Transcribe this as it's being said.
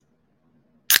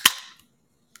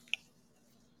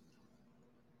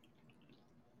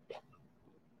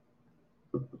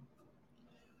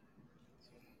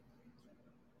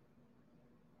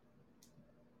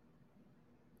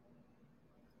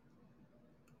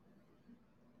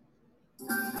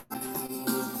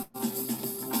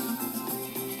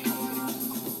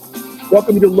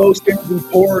Welcome to Low Standards and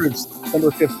Pours,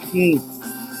 December 15th,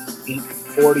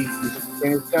 8:40 Eastern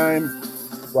Standard Time,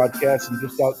 broadcasting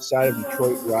just outside of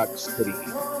Detroit Rock City.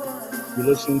 You're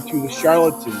listening to The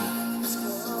Charlatans.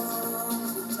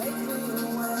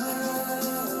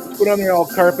 What's going on there, Al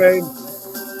Carpe? Hey,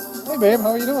 babe,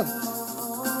 how are you doing?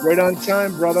 Right on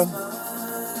time, brother.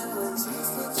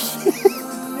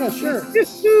 Yeah, sure.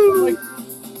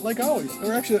 Like always.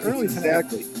 We're actually early tonight.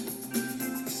 Exactly.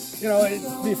 You know,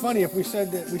 it'd be funny if we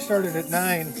said that we started at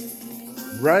 9.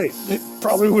 Right. It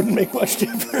probably wouldn't make much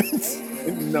difference.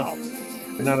 No,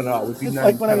 not at all. We'd be It's 9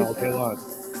 like when 10 I- all day long.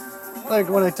 Like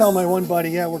when I tell my one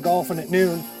buddy, yeah, we're golfing at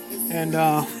noon, and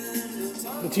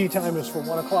the tee time is for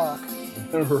 1 o'clock.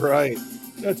 Right.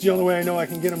 That's the only way I know I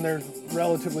can get them there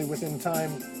relatively within time,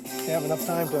 have enough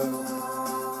time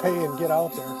to pay and get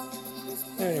out there.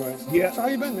 Anyway, Yeah. so how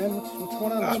you been, man? What's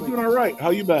going on this I'm week? doing all right.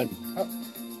 How you been?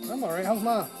 I'm all right. How's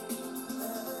Ma?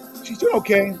 She's doing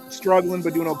okay. Struggling,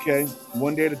 but doing okay.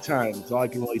 One day at a time. That's all I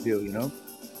can really do, you know?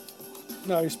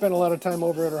 No, you spent a lot of time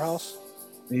over at her house?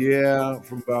 Yeah,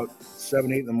 from about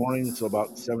 7, 8 in the morning until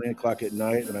about 7, 8 o'clock at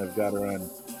night, and I've got her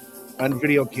on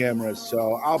video cameras.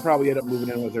 So I'll probably end up moving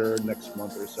in with her next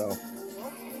month or so.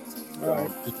 All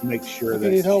right. Just to make sure If that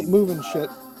you need help she- moving shit,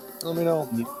 let me know.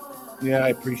 Yeah, I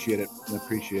appreciate it. I'm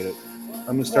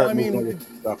gonna start moving over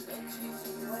stuff.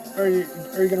 Are you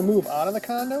gonna move out of the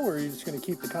condo, or are you just gonna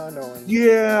keep the condo?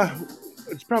 Yeah,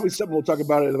 it's probably something we'll talk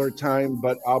about at another time,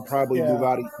 but I'll probably Yeah. move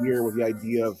out of here with the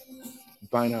idea of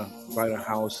buying a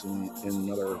house in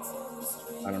another,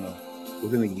 I don't know,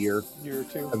 within a year. Year or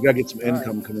two. I've got to get some All right.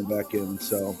 income coming back in.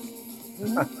 So,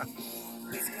 Mhm.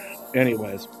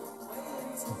 anyways,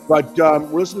 but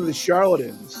we're listening to the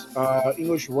Charlatans,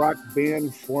 English rock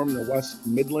band formed in the West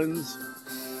Midlands,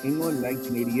 England,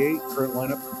 1988. Current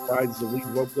lineup comprises of lead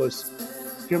vocalist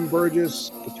Tim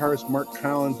Burgess, guitarist Mark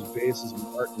Collins, bassist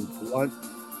Martin Blunt,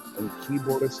 and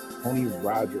keyboardist Tony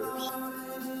Rogers.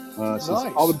 Since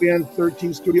Nice. all the band's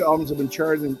 13 studio albums have been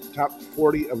charted in the top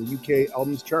 40 of the UK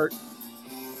albums chart,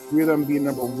 3 of them being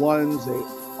number ones. They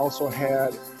also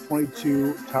had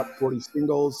 22 top 40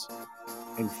 singles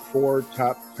and 4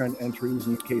 top 10 entries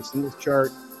in the UK singles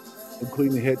chart,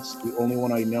 including the hits The Only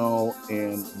One I Know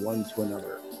and One to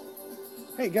Another.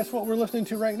 Hey, guess what we're listening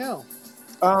to right now?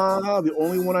 The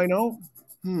Only One I Know?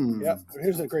 Yep.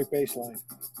 Here's a great bass line.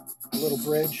 A little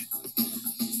bridge.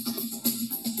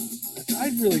 I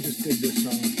really just dig this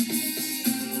song.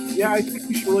 Yeah, I think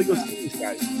we should really go see these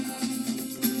guys.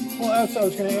 Well, that's what I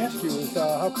was going to ask you is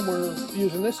how come we're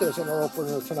using this as an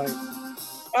opener tonight?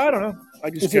 I don't know. I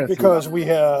just Is it because we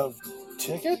have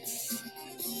tickets?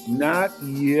 Not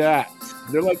yet.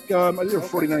 They're like I think they're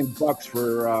 $49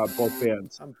 for both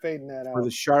bands. I'm fading that For out. the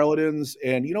Charlatans.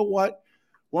 And you know what?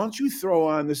 Why don't you throw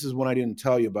on, this is one I didn't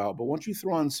tell you about, but why don't you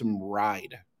throw on some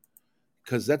Ride?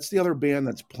 Because that's the other band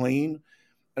that's playing.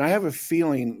 And I have a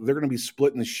feeling they're going to be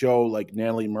splitting the show like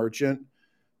Natalie Merchant.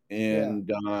 And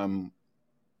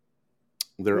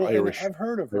they're Well, Irish. I've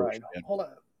heard of Irish Ride. band. Hold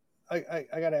on. I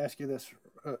got to ask you this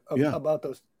Yeah. about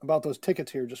those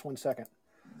tickets here. Just 1 second.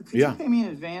 Could you pay me in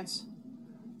advance?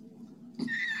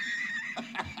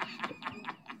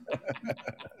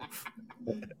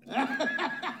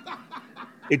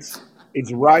 It's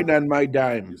riding on my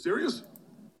dime. You serious?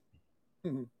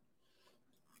 Are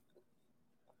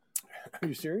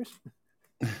you serious?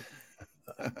 The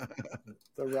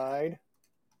Ride.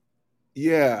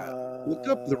 Yeah. Look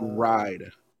up the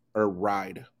Ride,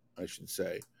 I should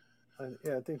say.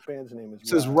 Yeah, I think band's name is. It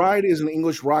says Ride is an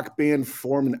English rock band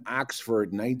formed in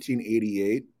Oxford,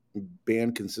 1988. The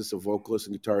band consists of vocalist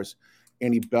and guitarist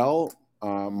Andy Bell,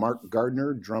 Mark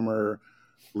Gardner, drummer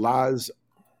Laz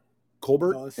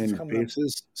Colbert, and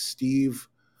bassist Steve.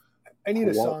 I need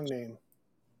a song name.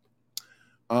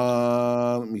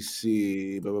 Let me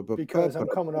see. Because I'm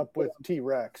coming up with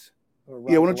T-Rex.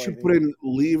 Yeah, why don't you put in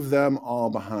Leave Them All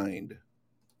Behind?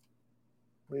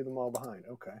 Leave Them All Behind.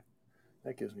 Okay.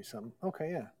 That gives me something.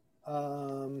 Okay, yeah.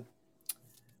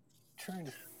 Trying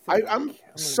to think.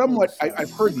 I've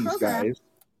heard these guys.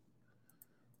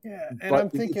 Yeah, and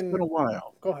I'm thinking. It's been a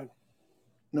while. Go ahead.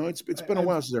 No, it's been a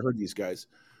while since I heard these guys.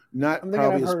 Not I'm thinking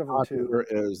probably I've as heard of them popular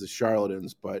as the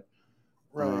Charlatans, but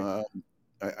Right.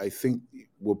 I think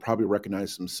we'll probably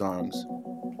recognize some songs.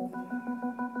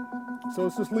 So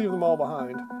let's just leave them all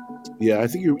behind. Yeah, I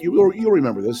think you'll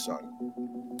remember this song.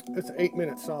 It's an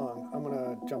 8-minute song. I'm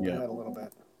gonna jump ahead a little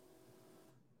bit.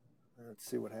 Let's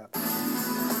see what happens.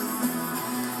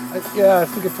 It's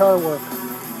the guitar work.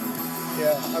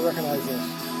 Yeah, I recognize this.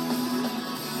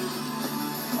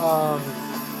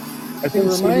 I think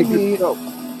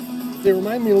they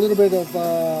remind me a little bit of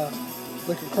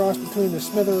like a cross between the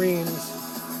Smithereens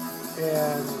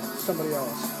and somebody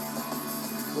else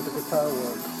with the guitar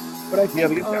work. But I think,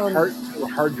 they get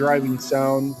that hard driving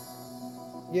sound.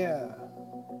 Yeah.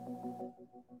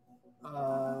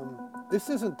 This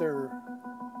isn't their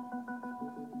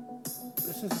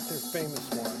famous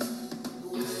one.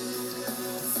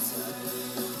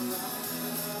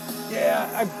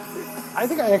 Yeah, I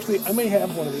think I may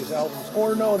have one of these albums.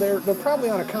 Or no, they're probably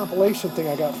on a compilation thing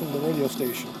I got from the radio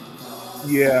station.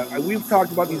 Yeah, we've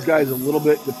talked about these guys a little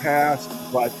bit in the past,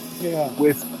 but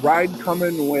with Ride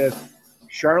coming with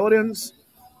Charlatans,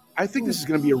 I think this is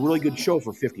going to be a really good show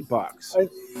for $50.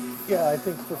 I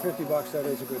think for $50 that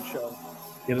is a good show.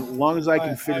 And as long as I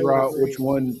can figure out which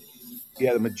one,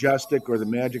 the Majestic or the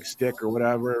Magic Stick or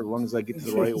whatever, as long as I get to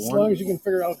the right one. As long as you can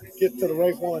get to the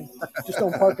right one. Just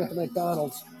don't park at the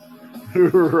McDonald's.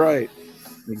 Right.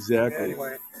 Exactly.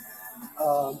 Anyway,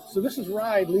 so this is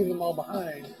Ride, Leave Them All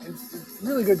Behind. It's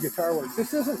really good guitar work.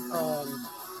 This isn't.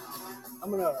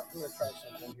 I'm gonna try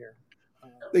something here.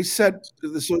 They said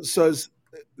so. It says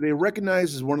they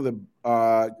recognize as one of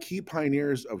the key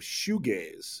pioneers of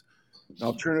shoegaze, an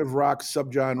alternative rock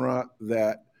subgenre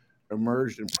that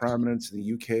emerged in prominence in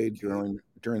the UK during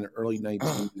the early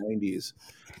 1990s.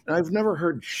 And I've never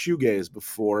heard shoegaze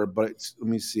before, but let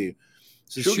me see.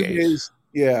 So shoegaze,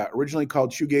 originally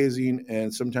called shoegazing,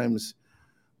 and sometimes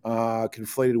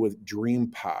conflated with dream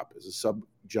pop, as a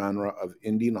subgenre of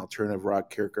indie and alternative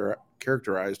rock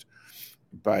characterized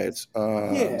by its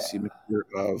mixture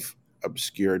of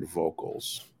obscured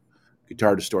vocals,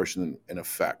 guitar distortion, and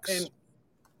effects.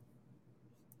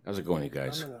 How's it going, you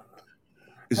guys?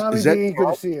 Is that good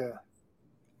to see you?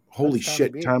 Holy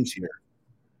shit, Tom's here.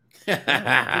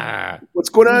 What's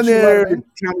going on there,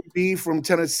 Tommy B from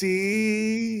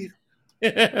Tennessee?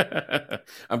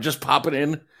 I'm just popping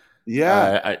in.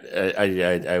 Yeah,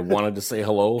 I wanted to say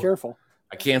hello. Careful.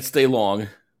 I can't stay long.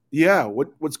 Yeah,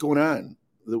 what's going on?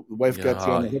 The wife got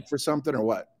you on the hook for something or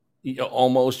what?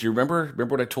 Almost. You remember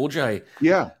what I told you?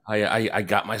 I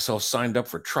got myself signed up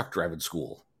for truck driving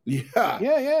school. Yeah.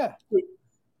 What's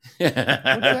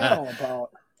that all about?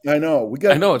 I know.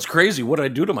 I know, it's crazy what I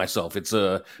do to myself. It's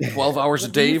 12 hours a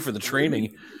day for the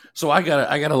training. So I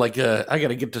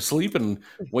gotta get to sleep and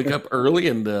wake up early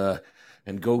and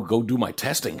go do my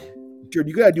testing. Dude,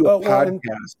 you gotta do a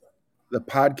podcast. The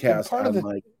podcast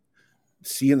on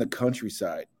seeing the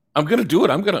countryside. I'm gonna do it.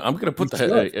 I'm gonna put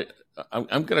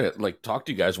I'm gonna talk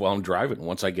to you guys while I'm driving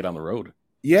once I get on the road.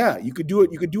 Yeah, you could do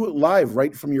it. You could do it live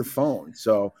right from your phone.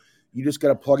 So you just got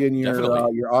to plug in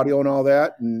your audio and all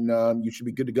that, and you should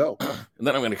be good to go. And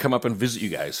then I'm going to come up and visit you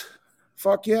guys.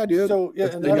 Fuck yeah, dude! So they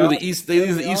do the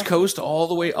East Coast all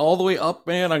the way up,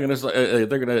 man. I'm gonna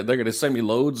they're gonna send me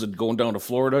loads and going down to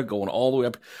Florida, going all the way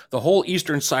up the whole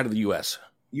eastern side of the U.S.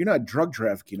 You're not drug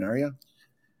trafficking, are you?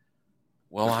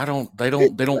 Well, I don't. They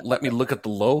don't let me look at the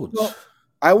loads.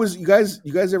 Well, you guys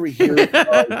ever hear?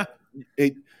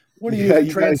 What are you, a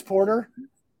transporter?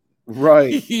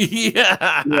 Right.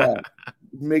 Yeah.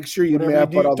 Make sure you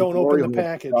map out all don't open the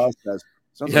package. Process.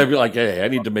 I'd be like, hey, I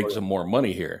need to make some more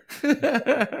money here.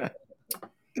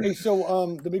 Hey,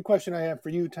 so the big question I have for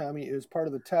you, Tommy, is part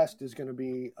of the test is going to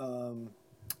be, I'm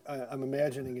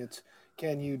imagining it's,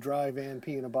 can you drive and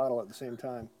pee in a bottle at the same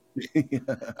time?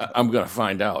 I'm going to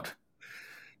find out.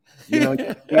 You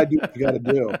gotta do what you got to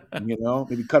do.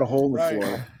 Maybe cut a hole in the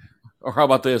floor. Or how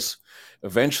about this?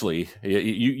 Eventually,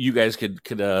 you guys could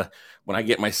when I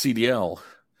get my CDL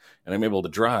and I'm able to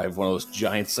drive one of those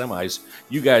giant semis,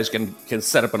 you guys can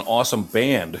set up an awesome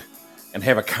band and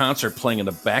have a concert playing in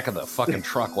the back of the fucking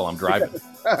truck while I'm driving.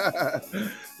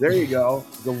 There you go.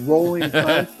 The rolling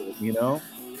concert, Yeah.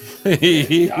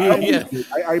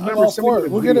 I remember somebody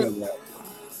we'll get a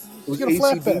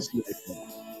flatbed.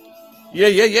 Yeah.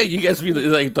 You guys be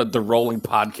the rolling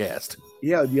podcast.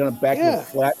 Yeah, it'd be on the back of a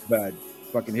flatbed,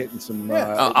 fucking hitting some.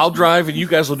 I'll drive, and you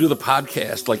guys will do the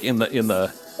podcast, like in the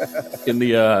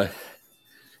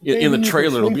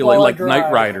trailer. It'll be like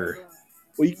Knight Rider.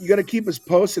 Well, you got to keep us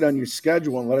posted on your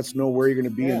schedule and let us know where you're going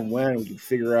to be and when. We can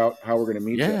figure out how we're going to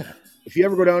meet you. If you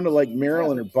ever go down to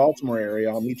Maryland or Baltimore area,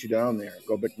 I'll meet you down there.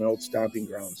 Go back to my old stomping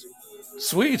grounds.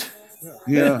 Sweet.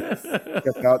 Yeah.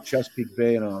 Check out Chesapeake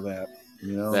Bay and all that.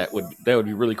 That would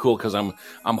be really cool because I'm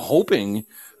hoping,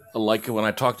 like when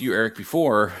I talked to you, Eric,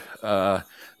 before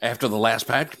after the last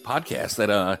podcast,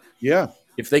 that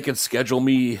if they could schedule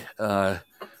me to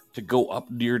go up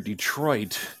near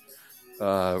Detroit,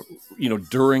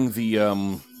 during the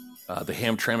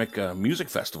Hamtramck Music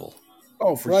Festival.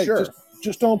 Oh, for sure.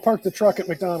 Just don't park the truck at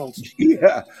McDonald's.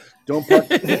 Yeah, don't park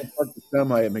the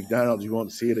semi at McDonald's. You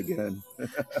won't see it again.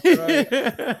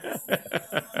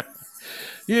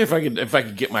 Yeah, if I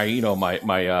could get my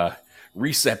my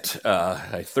reset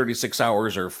 36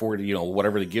 hours or 40,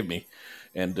 whatever they give me,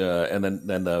 and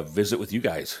then visit with you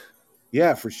guys.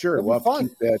 Yeah, for sure. That'd be We'll have to fun.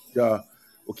 keep that.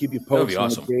 We'll keep you That would be posted on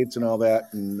awesome. the dates and all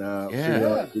that, and figure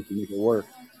out if we can make it work.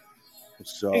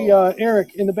 So, Hey,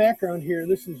 Eric, in the background here,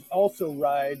 this is also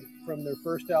Ride from their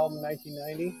first album,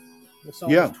 1990. The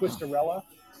song is Twisterella.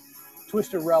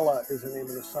 Twisterella is the name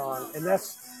of the song, and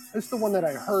that's the one that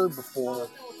I heard before,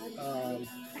 and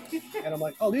I'm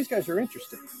like, oh, these guys are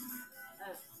interesting,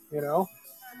 Yeah,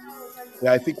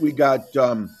 I think we've got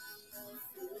a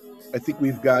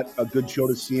good show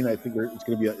to see, and I think it's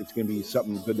gonna be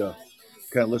something good to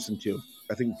kind of listen to.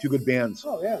 I think two good bands.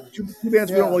 Oh yeah, two bands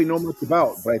we don't really know much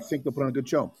about, but I think they'll put on a good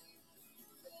show.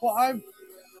 Well, I'm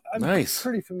Nice.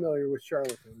 pretty familiar with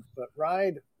Charlatans, but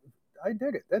Ride, I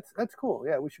dig it. That's cool.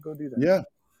 Yeah, we should go do that. Yeah.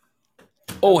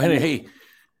 Oh, and hey,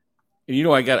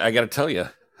 I got to tell you,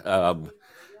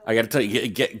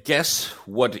 guess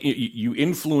what you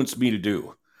influenced me to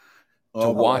do to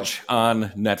watch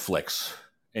on Netflix,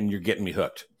 and you're getting me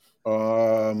hooked.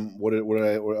 What did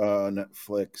I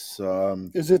Netflix?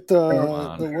 Is it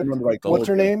what's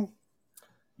her name?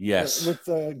 Yes, with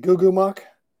Goo Muck.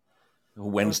 Wednesday.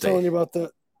 I was telling you about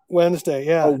the Wednesday.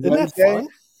 Yeah, Oh, isn't Wednesday? that fun?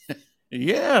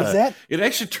 Yeah, Is that it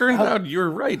actually turned out you're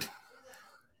right.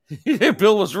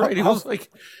 Bill was right. He was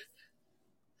like,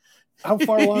 how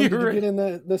far along did you right. get in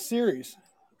the series?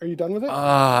 Are you done with it?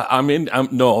 I'm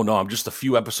just a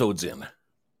few episodes in.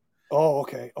 Oh,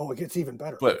 okay. Oh, it gets even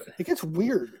better. But it gets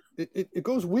weird. It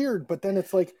goes weird, but then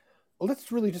it's like, well,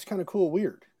 that's really just kind of cool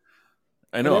weird.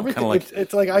 I know, kind of like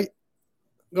it's like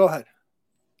go ahead.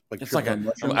 It's like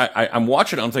I'm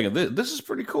watching it. I'm thinking this is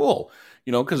pretty cool,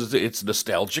 because it's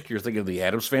nostalgic. You're thinking of the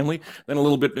Addams Family. Then a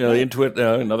little bit into it,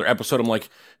 another episode, I'm like,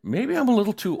 maybe I'm a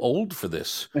little too old for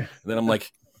this. Then I'm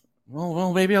like,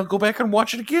 well, maybe I'll go back and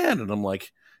watch it again. And I'm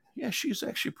like, yeah, she's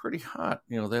actually pretty hot.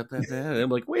 That. And I'm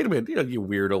like, wait a minute, you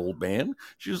weird old man.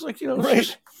 She's like,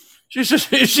 Right.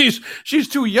 she's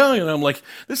too young. And I'm like,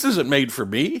 this isn't made for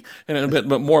me. And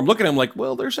but more I'm looking at it, I'm like,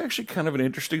 well, there's actually kind of an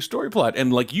interesting story plot.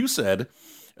 And like you said,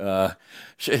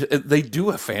 they do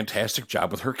a fantastic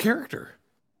job with her character.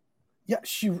 Yeah,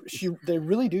 they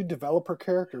really do develop her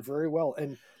character very well,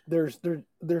 and there's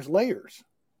layers.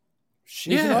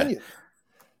 She's an onion.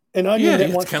 An onion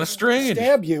that wants kind of to strange.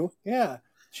 Stab you. Yeah,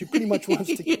 she pretty much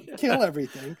wants to kill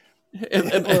everything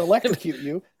or electrocute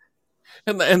you.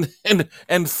 And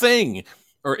Thing,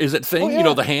 or is it Thing? Oh,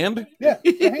 yeah. The hand. Yeah,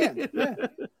 the hand. Yeah.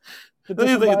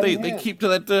 They keep to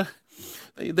that.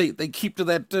 They keep to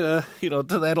that, to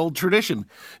that old tradition,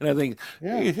 and I think,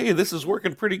 hey, this is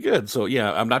working pretty good. So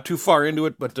yeah, I'm not too far into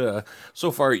it, but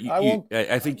so far,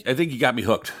 I think you got me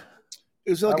hooked.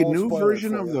 Is it like a new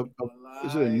version of the?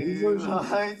 Is it a new version?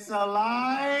 It's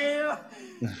alive!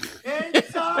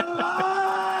 It's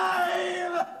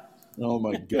alive! Oh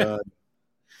my god!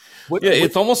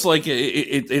 It's almost like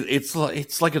it's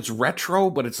like it's retro,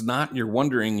 but it's not. And you're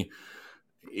wondering,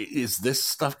 is this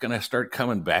stuff going to start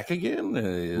coming back again?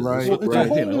 Right. It's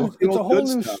a whole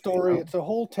new stuff, story. It's a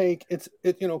whole take. It's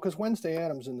because Wednesday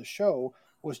Addams in the show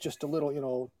was just a little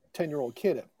 10-year-old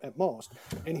kid at most,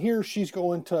 and here she's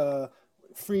going to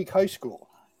Freak High School.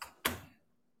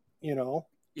 Yeah.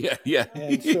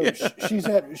 And so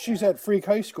she's at Freak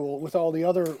High School with all the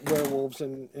other werewolves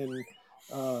and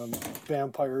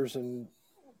vampires and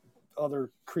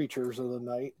other creatures of the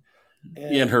night.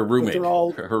 And her roommate.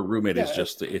 Her roommate is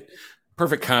just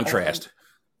perfect contrast.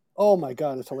 Oh my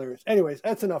god, it's hilarious. Anyways,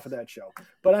 that's enough of that show.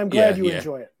 But I'm glad you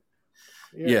enjoy it.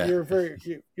 You're very,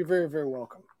 very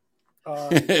welcome.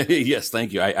 Yes,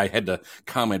 thank you. I had to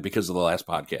comment because of the last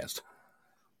podcast.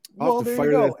 I'll have to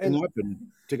fire that thing up and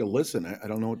take a listen. I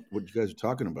don't know what you guys are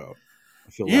talking about.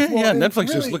 Netflix.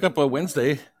 Really... Just look up a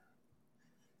Wednesday.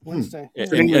 Wednesday,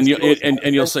 and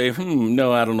you'll say,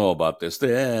 no, I don't know about this.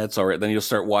 That's all right. Then you'll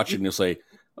start watching. And you'll say,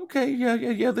 okay,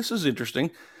 yeah, this is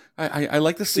interesting. I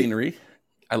like the scenery.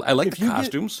 I like the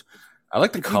costumes. I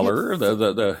like the color.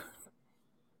 The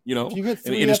and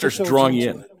it just starts drawing you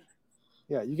in.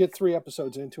 Yeah, you get 3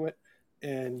 episodes into it,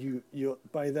 and you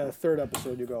by the 3rd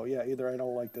episode you go, yeah, either I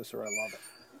don't like this or I love it.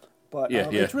 But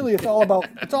it's all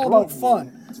about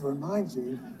fun. To remind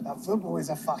you that football is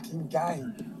a fucking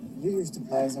game. You used to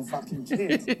play as a fucking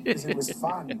kid because it was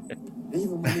fun.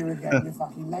 Even when you were getting your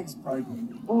fucking legs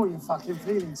broken or your fucking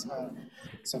feelings hurt.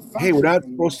 So hey, we're not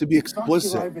supposed to be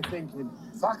explicit. Fuck your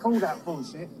overthinking. Fuck all that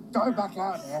bullshit. Go back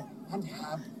out there and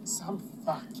have some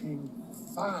fucking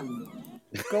fun.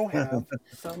 Go have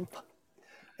some fun.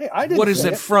 Hey, I didn't. What is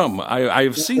it from?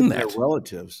 I've seen that.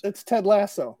 Relatives. It's Ted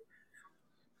Lasso.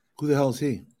 Who the hell is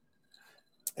he?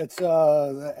 It's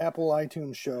the Apple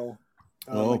iTunes show.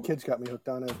 Oh. My kids got me hooked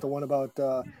on it. The one about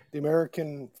the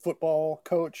American football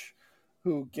coach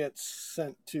who gets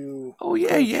sent to. Oh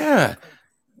yeah.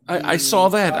 I saw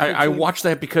that. I team. watched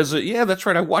that because that's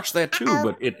right. I watched that too,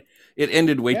 but it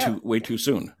ended way too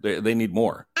soon. They need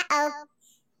more.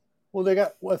 Well, they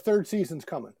got a third season's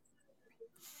coming.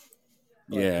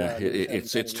 But,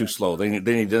 it's too slow. They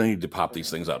need to pop these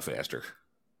things out faster.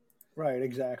 Right,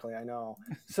 exactly. I know.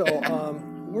 So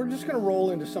we're just going to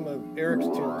roll into some of Eric's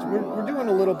tunes. We're doing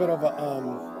a little bit of a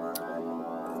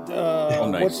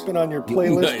nice. What's been on your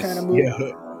playlist kind of movie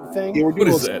thing. Yeah, we're doing What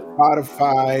is that?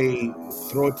 Spotify,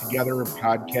 throw it together, a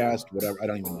podcast, whatever. I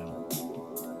don't even know.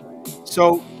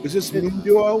 So is this Moon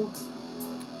Duo?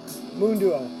 Moon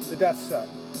Duo, the Death Set.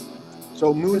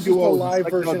 So Moon This Duo is the live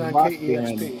version on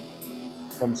KEXP.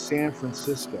 From San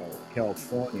Francisco,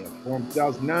 California, formed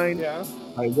 2009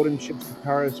 by Wooden Chips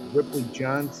guitarist Ripley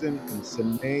Johnson and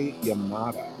Sine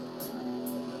Yamada.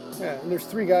 Yeah, and there's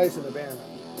 3 guys in the band.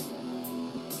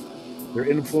 Their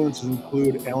influences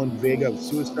include Alan Vega of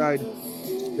Suicide,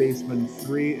 Spaceman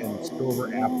 3, and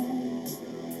Silver Apple.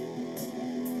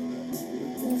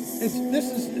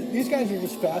 These guys are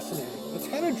just fascinating. It's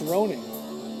kind of droning.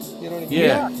 You know what I mean?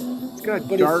 Yeah. It's got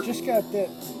but dark. It's just got that.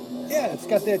 Yeah, it's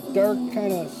got that dark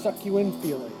kind of suck you in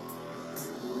feeling.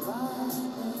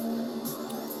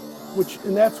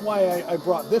 And that's why I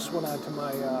brought this one onto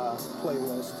my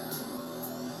playlist.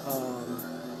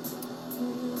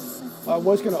 I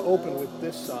was going to open with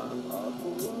this song.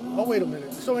 Oh, wait a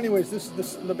minute. So anyways,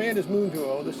 the band is Moon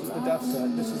Duo. This is the Death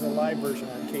Set. This is a live version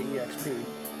on KEXP.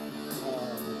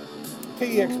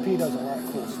 KEXP does a lot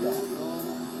of cool stuff.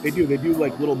 They do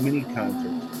like little mini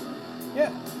concerts.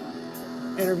 Yeah.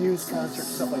 Interviews, concerts,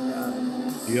 stuff like that.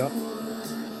 Yep.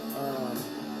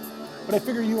 But I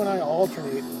figure you and I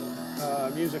alternate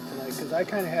music tonight because I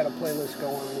kind of had a playlist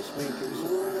going this week. It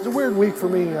was a weird week for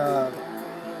me.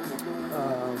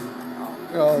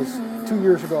 It was 2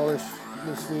 years ago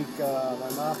this week. My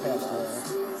mom passed away.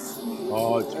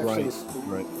 Oh, it's right.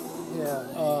 Yeah.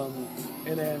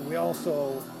 And then we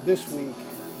also this week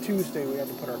Tuesday we had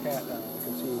to put our cat down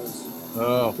because he was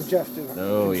congestive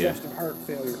heart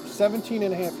failure. 17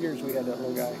 and a half years we had that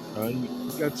little guy.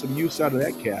 You got some use out of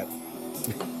that cat.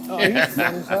 Oh, he's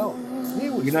fun as hell.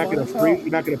 You're not gonna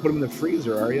put him in the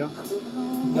freezer, are you?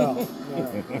 No.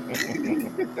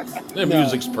 The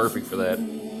music's perfect for that.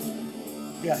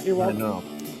 Yeah, you're welcome. I know.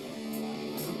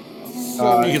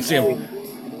 You can see him.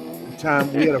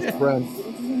 Tom, we had a friend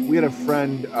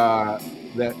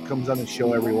that comes on the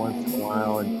show every once in a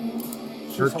while, and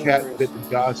her cat bit the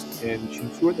dust, and she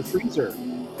threw it in the freezer.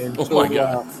 And my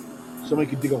God. Somebody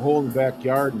could dig a hole in the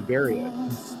backyard and bury it.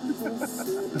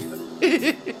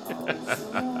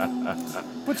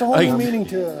 Puts a whole new meaning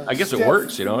to. I guess it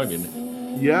works, I mean.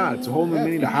 Yeah, it's a whole new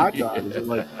meaning to hot dog. Is it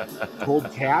like cold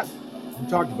cat? We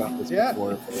talked about this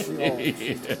before.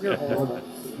 You're horrible.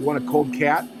 You want a cold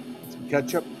cat? Some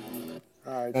ketchup?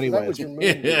 All right. Anyways. So that was your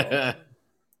Moon Duo.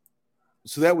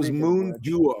 So that was Moon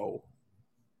Duo.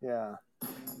 Yeah.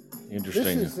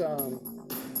 Interesting. This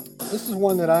is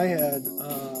one that I had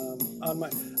on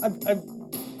my. I've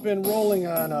been rolling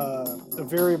on a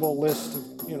variable list of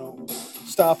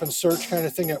stop and search kind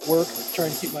of thing at work,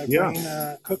 trying to keep my brain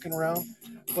cooking around.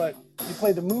 But you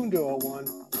played the Moon Duo one,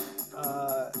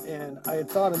 and I had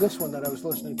thought of this one that I was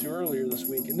listening to earlier this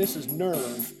week, and this is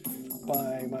Nerve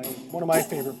by one of my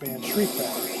favorite bands,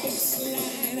 Shriekback.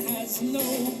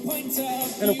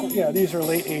 And of course, these are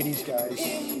late 80s guys.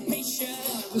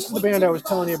 This is the band I was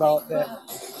telling you about that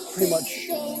pretty much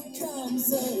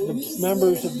the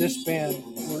members of this band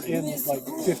were in like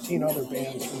 15 other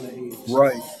bands from the 80s.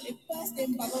 Right.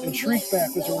 And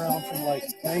Shriekback was around from like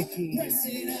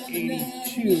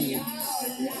 1982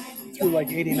 through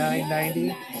like 89,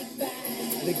 90. I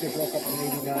think they broke up in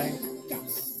 89.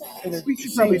 And we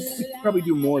should probably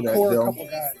do more of that, Bill.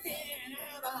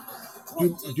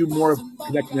 Do more of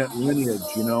connecting that lineage,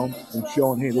 and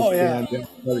showing, hey, this band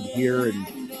started here and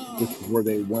this is where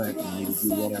they went, and we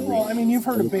do one every. Well, I mean, you've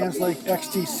heard of bands like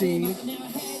XTC,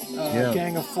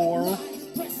 Gang of Four,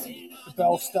 the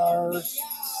Bell Stars,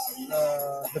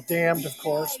 the Damned, of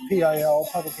course, PIL,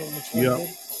 Public Enemy Limited,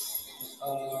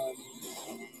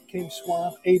 King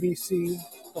Swamp, ABC,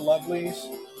 the Lovelies.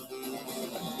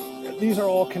 These are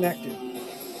all connected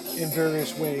in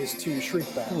various ways to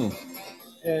Shriekback.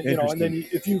 And, and then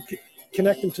if you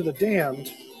connect them to the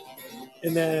Damned,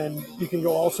 and then you can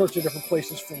go all sorts of different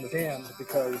places from the Damned,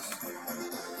 because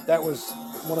that was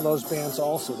one of those bands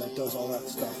also that does all that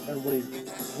stuff. Everybody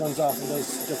runs off and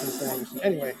does different things.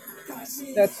 Anyway,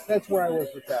 that's where I was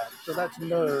with that. So that's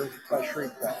Nerve by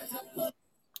Shriekback.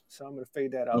 So I'm going to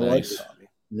fade that out. Nice.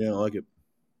 Yeah, I like it.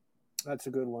 That's a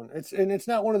good one. It's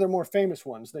not one of their more famous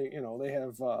ones. They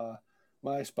have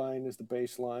My Spine is the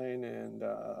bass line, and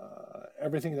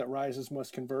Everything That Rises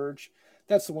Must Converge.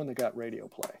 That's the one that got radio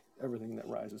play. Everything That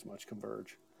Rises Must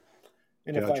Converge.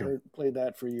 And if I played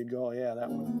that for you, you'd go, oh, yeah, that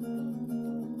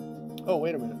one. Oh,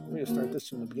 wait a minute. Let me just start this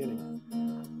from the beginning.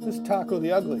 This is Taco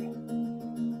the Ugly.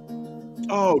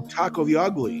 Oh, Taco the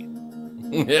Ugly.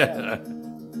 Yeah.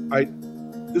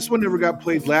 This one never got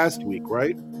played last week,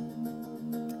 right?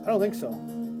 I don't think so.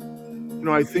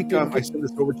 I think I sent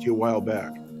this over to you a while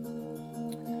back.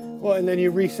 Well, and then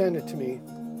you resend it to me,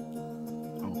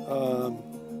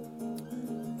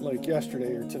 like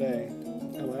yesterday or today.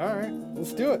 I'm like, all right,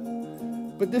 let's do it.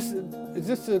 But this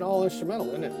is an all instrumental,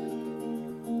 isn't it?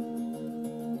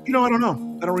 I don't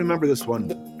know. I don't remember this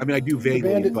one. I do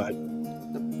vaguely, but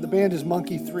the band is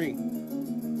Monkey 3.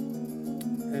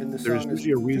 And there's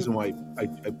usually a reason why I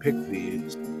picked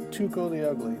these. Tuco the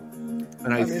Ugly.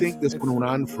 And I think this one went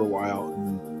on for a while.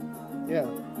 Yeah.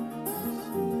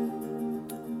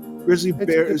 Grizzly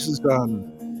Bear. This is It's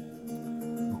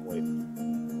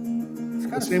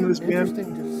what's the name of this band?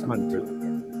 Come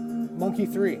on, Monkey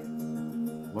 3.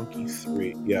 Monkey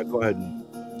 3. Yeah, go ahead and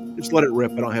just let it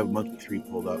rip. I don't have Monkey 3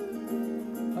 pulled up.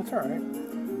 That's all right.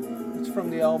 It's from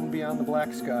the album Beyond the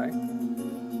Black Sky.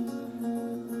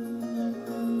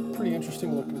 Pretty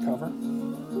interesting looking cover.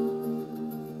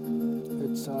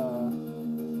 It's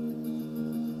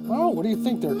what do you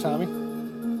think there, Tommy?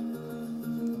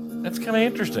 That's kind of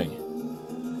interesting.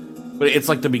 But it's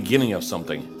like the beginning of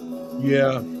something.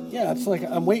 Yeah. Yeah, it's like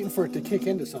I'm waiting for it to kick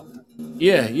into something.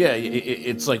 Yeah.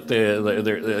 It's like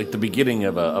the beginning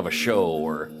of a show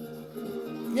or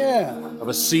of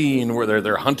a scene where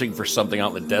they're hunting for something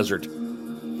out in the desert.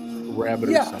 Rabbit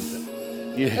or something.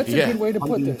 Yeah, that's a good way to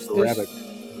put this.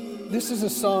 This is a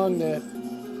song that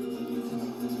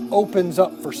opens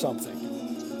up for something.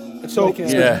 It's so, like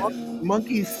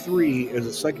Monkey 3 is a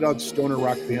psychedelic stoner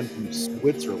rock band from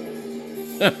Switzerland.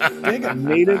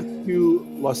 Native to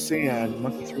Lausanne,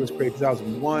 Monkey 3 was created in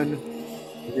 2001,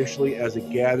 initially as a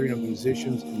gathering of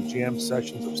musicians and jam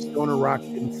sessions of stoner rock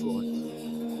influence.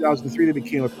 In 2003, they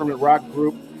became a permanent rock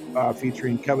group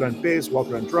featuring Kevin on bass,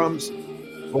 Walter on drums,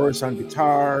 Boris on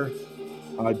guitar,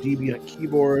 DB on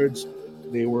keyboards.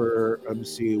 They were,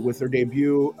 with their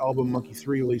debut album Monkey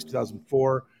 3, released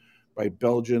 2004 by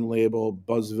Belgian label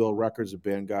Buzzville Records. The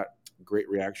band got great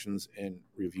reactions and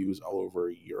reviews all over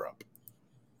Europe.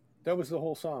 That was the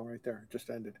whole song right there. It just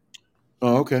ended.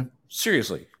 Oh, okay.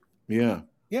 Seriously. Yeah.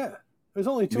 Yeah. It was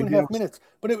only 2.5 minutes.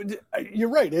 But you're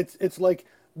right. It's like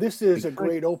this is a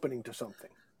great opening to something.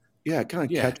 Yeah, it kind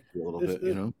of catches you a little bit,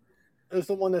 It's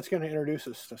the one that's going to introduce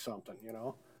us to something,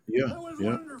 Yeah. That was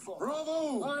wonderful.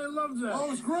 Bravo. I loved that. Oh,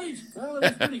 it was great. Well, it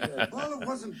was pretty good. Well, it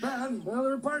wasn't bad. Well,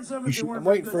 there were parts of it that weren't. I'm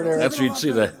waiting for their. That's where you'd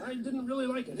see that. I didn't really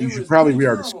like it. You should probably read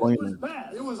our disclaimer. It was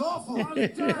bad. It was awful. It was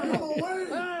terrible.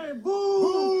 Hey,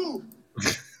 boo!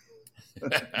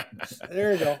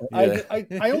 There you go. Yeah.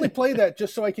 I only play that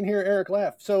just so I can hear Eric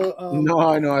laugh. So No,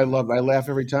 I know. I laugh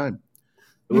every time.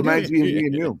 It reminds me of me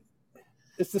and you.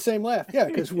 It's the same laugh. Yeah,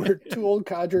 because we're two old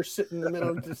codgers sitting in the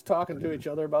middle just talking to each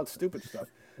other about stupid stuff.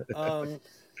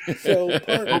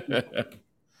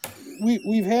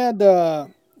 We've had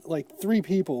like 3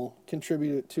 people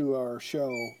contribute to our show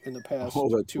in the past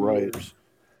 2 years.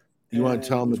 You want to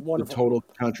tell them the total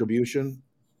contribution?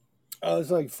 It's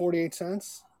like 48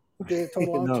 cents. Did it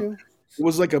total out to? It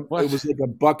was like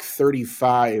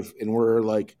 $1.35, and we're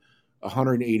like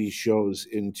 180 shows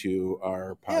into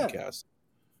our podcast. Yeah.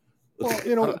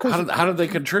 Well, how did they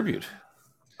contribute?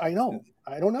 I know.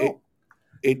 I don't know.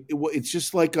 It's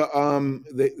just like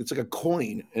it's like a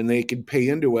coin, and they can pay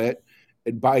into it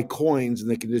and buy coins,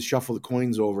 and they can just shuffle the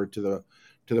coins over to the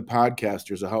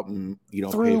podcasters to help them,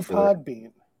 through pay for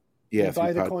Podbean. Yeah, they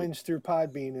buy the coins through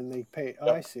Podbean, and they pay.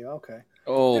 Oh, I see. Okay.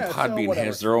 Oh, yeah, Podbean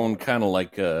has their own kind of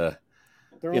like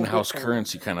in-house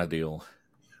currency kind of deal.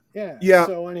 Yeah.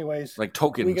 So, anyways, like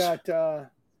tokens. We got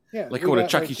like go to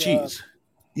Chuck E. Cheese.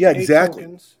 Yeah, exactly.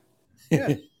 Tokens.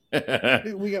 Yeah.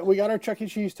 we got our Chuck E.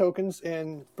 Cheese tokens,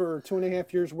 and for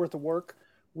 2.5 years worth of work,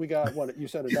 we got what you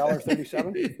said,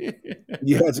 $1.37.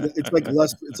 Yeah, it's like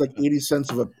less. It's like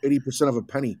 80% of a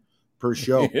penny per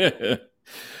show. Yeah.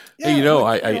 Hey,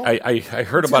 I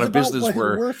heard about a business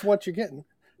where worth what you're getting.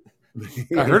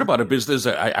 I heard about a business.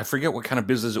 I forget what kind of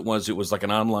business it was. It was like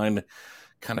an online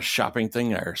kind of shopping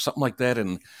thing or something like that.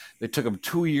 And they took them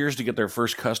 2 years to get their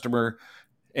first customer,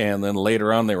 and then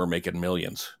later on they were making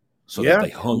millions. So that they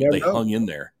hung in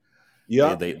there.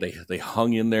 Yeah, they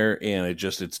hung in there, and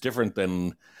it's different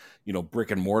than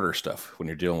brick and mortar stuff when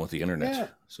you're dealing with the internet. Yeah.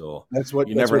 So That's what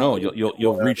you never know.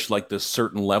 You'll reach like this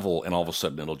certain level, and all of a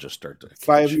sudden it'll just start to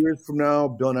 5 years from now,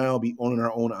 Bill and I will be owning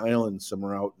our own island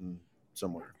somewhere out in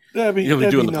somewhere. You'll be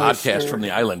doing the nice, podcast sir. from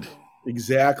the island.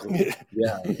 Exactly.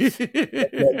 Yeah.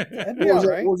 That'd be all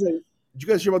right. Did you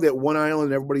guys hear about that one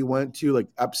island everybody went to, like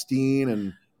Epstein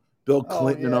and Bill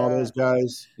Clinton and all those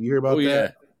guys? You hear about that?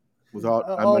 Yeah. Without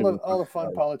all the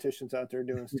fun politicians out there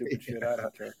doing stupid shit. I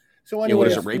don't care. So Yeah, anyway, what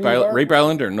is it? Rape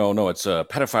Island? Or no, it's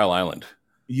Pedophile Island.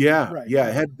 Yeah, Right. yeah.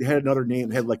 It had another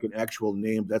name. It had like an actual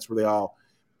name. That's where they all.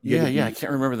 Yeah. I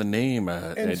can't remember the name.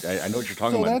 I know what you're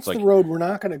talking about. That's It's the road we're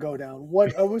not going to go down.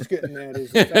 What I was getting at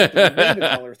is the fact that we made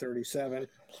 $1.37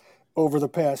 over the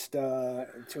past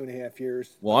 2.5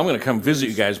 years. Well, I'm going to come visit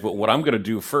you guys, but what I'm going to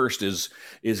do first is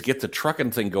get the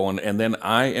trucking thing going, and then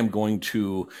I am going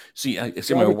to see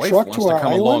my wife wants to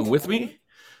come along with me.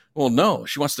 Well, no,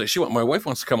 my wife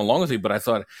wants to come along with me, but I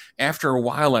thought after a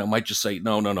while I might just say,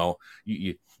 no,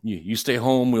 you stay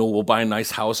home. We'll buy a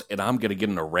nice house, and I'm going to get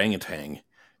an orangutan,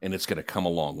 and it's going to come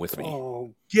along with me.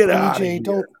 Oh, Get out of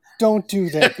here. Don't do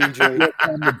that, BJ.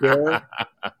 The bear.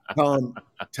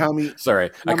 Tommy. Sorry,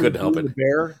 I couldn't help it. The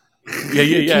bear.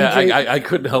 Yeah. I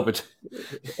couldn't help it.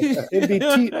 It'd be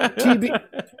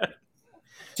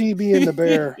TB and the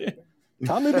bear.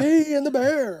 Tommy B and the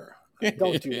bear.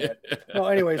 Don't do that. No,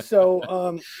 anyway, so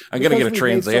I'm gonna get a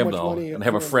Trans Am much though, money and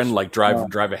have a friend like drive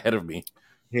ahead of me.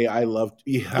 Hey, I love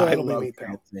it'll be me,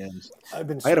 pal. Trans Ams. I've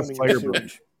been I had a swimming in Firebird.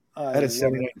 sewage. I had a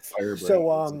 79 Firebird.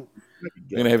 So I'm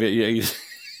gonna have it.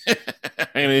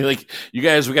 I mean, like you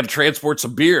guys, we got to transport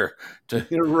some beer to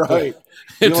You're right.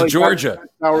 to Georgia.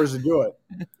 Hours to do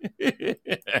it.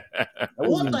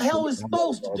 What the hell is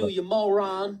supposed to do, you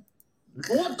moron?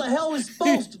 What the hell is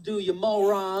supposed to do, you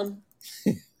moron?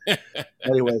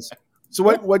 Anyways, so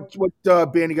what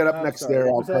band you got up next sorry. there?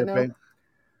 Was that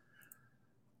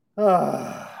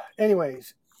now?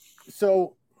 Anyways,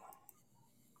 so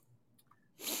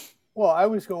I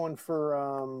was going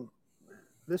for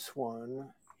this one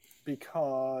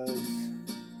because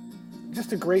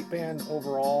just a great band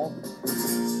overall,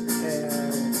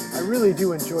 and I really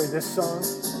do enjoy this song.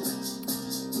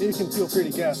 You can feel free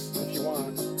to guess if you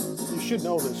want. You should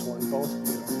know this one, both of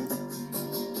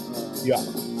you. Yeah.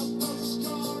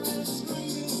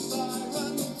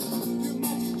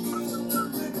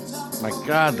 My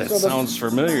God, that sounds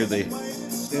familiar. The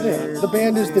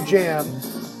band is The Jam.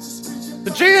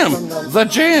 The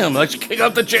Jam. Let's kick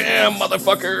out the Jam,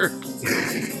 motherfucker.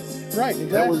 Right,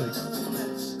 exactly.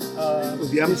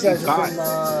 The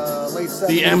MC5. Late 70s,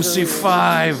 The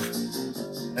MC5.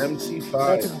 MC5.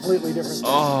 That's a completely different thing.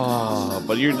 Oh,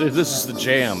 but this is the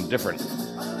Jam, different.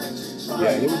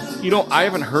 Yeah, it was, I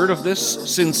haven't heard of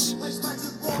this since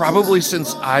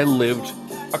I lived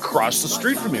across the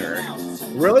street from here.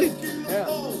 really? Yeah.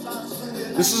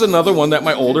 This is another one that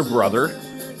my older brother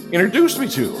introduced me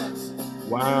to.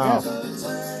 Wow.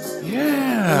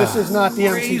 Yeah. This is not the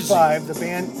Crazy. MC5.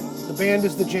 The band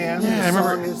is The Jam. Yeah, and the I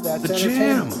remember song is That's the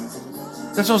Jam.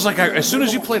 Entertainment. That's what I was like. As soon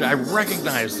as you played it, I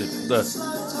recognized it.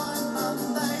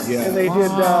 Yeah. And they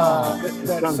did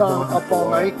that song Up All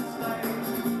Night.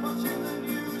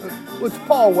 It's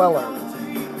Paul Weller.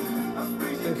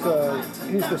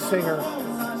 He's the singer.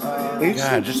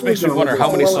 Yeah, it just makes me wonder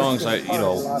how many songs A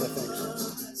lot of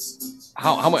things.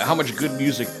 how much good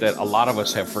music that a lot of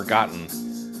us have forgotten.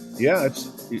 Yeah, that's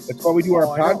why we do our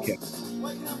I know. podcast.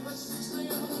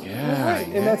 Yeah, Right,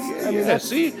 and that's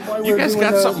see, why you we're guys doing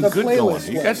got something the good going.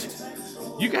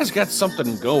 playlist You guys got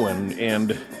something going,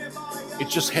 and it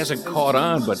just hasn't caught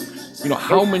on. But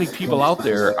how many people out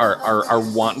there are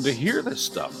wanting to hear this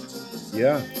stuff?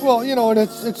 Yeah. Well, and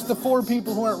it's the 4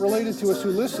 people who aren't related to us who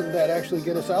listen that actually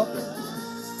get us out there.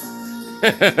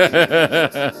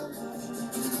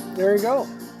 There you go.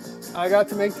 I got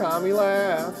to make Tommy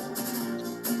laugh.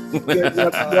 You have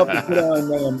to put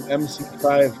on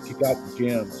MC5 Kick Out the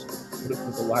Jams. Put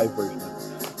the live version.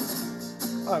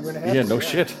 I'm gonna have Yeah, to, no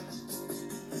shit.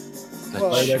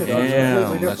 Well, that's completely Damn,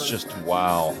 different. that's just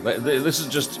wow. This is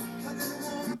just.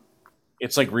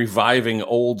 It's like reviving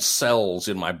old cells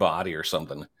in my body or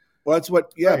something. Well, that's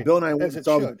what. Yeah, Right, Bill and I went as it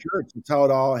to all the should. church. That's how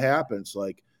it all happens.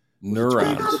 Like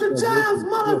Neurons.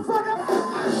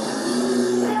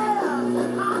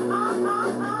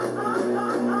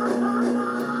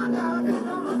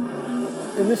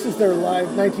 And this is their live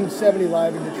 1970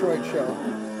 live in Detroit show.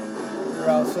 They're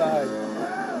outside.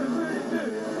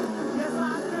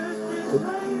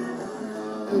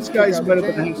 These guys might have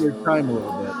been ahead of their time a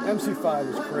little bit. MC5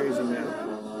 is crazy, man.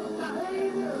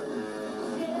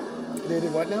 They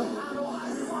did what now?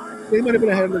 They might have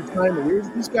been ahead of their time.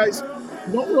 These guys,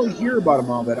 You don't really hear about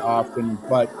them all that often,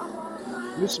 but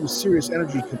there's some serious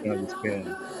energy coming out of this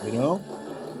band, you know?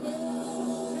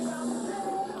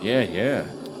 Yeah, yeah.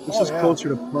 This is closer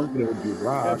to punk than it would be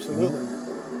rock. Absolutely. You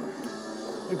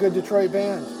know? A good Detroit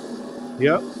band.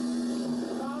 Yep.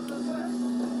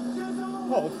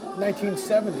 Well,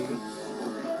 1970.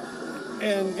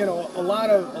 And you know, a lot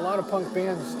of punk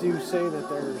bands do say that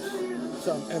there's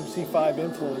some MC5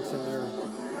 influence in there.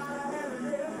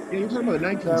 Yeah, you're talking about the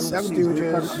 1970s. Stooges.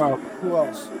 We're talking about who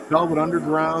else? Velvet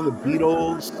Underground, the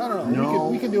Beatles. I don't know.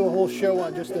 We could do a whole show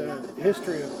on just the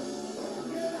history of.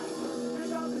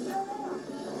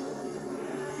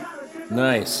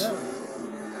 Nice. Yeah.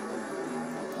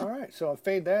 All right, so I'll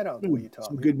fade that out the way you talk.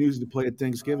 Some good music to play at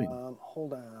Thanksgiving.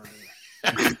 Hold on.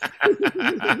 Other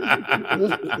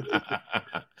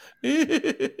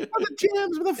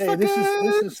jams, motherfucker. Hey, this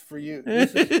is for you.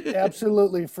 This is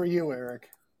absolutely for you, Eric.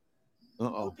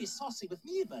 Don't be saucy with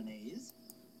me, Bernays.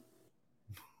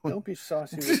 Don't be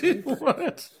saucy with me.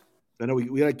 What? I know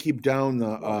we gotta keep down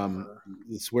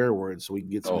the swear words so we can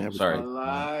get some. Sorry.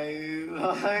 Alive!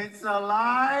 It's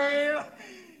alive!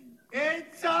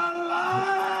 It's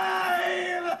alive!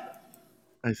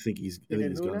 I think he's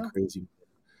gone crazy.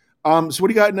 So what do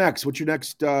you got next? What's your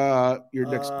next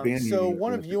band? So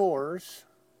one of yours,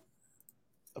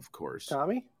 of course,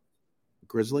 Tommy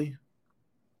Grizzly.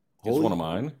 It's one of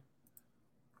mine.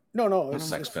 No, it's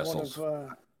Sex Pistols. One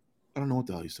of, I don't know what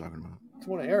the hell he's talking about. It's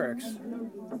one of Eric's.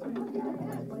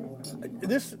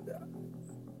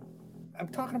 I'm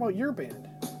talking about your band.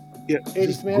 Yeah,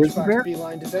 80s Matchbox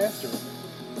Beeline Disaster.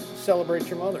 Celebrate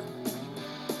Your Mother.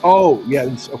 Oh yeah,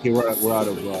 okay. We're out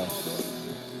of.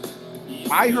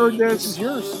 I heard this. This is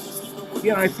yours.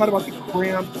 Yeah, I thought about the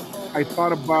Cramp. I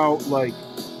thought about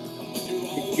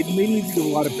it made me think of a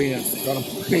lot of bands.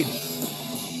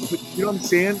 But you know what I'm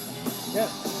saying? Yeah.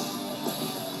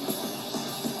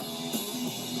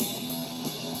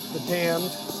 The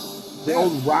Damned. The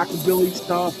old rockabilly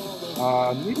stuff.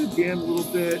 Maybe the Damned a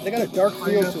little bit. They got a dark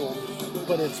feel to them,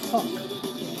 but it's punk.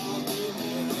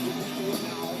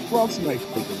 Who else am I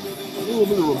thinking? A little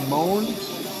bit of Ramones.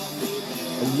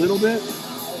 A little bit.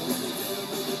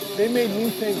 They made me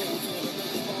think.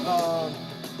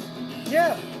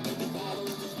 Yeah.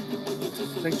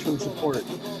 Thanks for the support.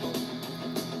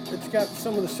 It's got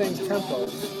some of the same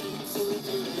tempos.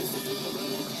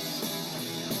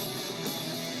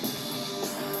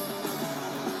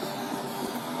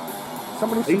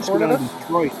 Somebody supported us?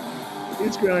 Detroit.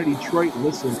 It's going to Detroit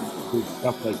listen to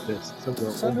stuff like this.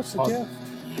 Send us a gift.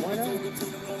 Why not?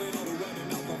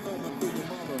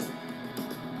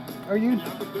 Are you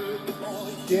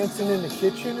dancing in the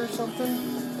kitchen or something?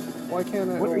 Why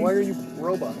can't I? Why are you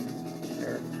robot?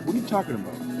 Eric? What are you talking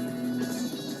about?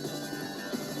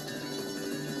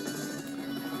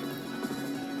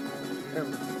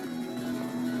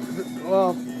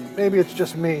 Well, maybe it's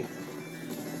just me.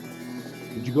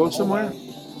 Did you go somewhere?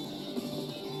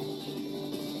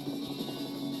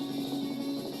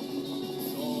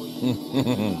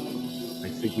 I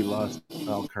think we lost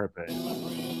Al Carpe.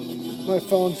 My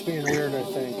phone's being weird, I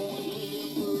think.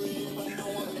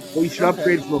 Well, you should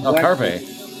upgrade from a Al Carpe.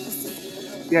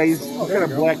 Yeah, he's got a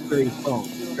BlackBerry phone.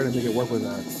 He's trying to make it work with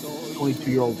a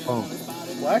 22-year-old phone.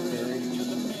 BlackBerry?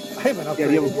 I haven't upgraded. Yeah,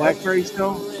 do you have a BlackBerry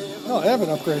still? No, I haven't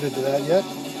upgraded to that yet.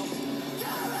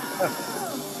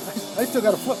 I still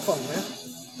got a flip phone, man.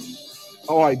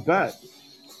 Oh, I bet.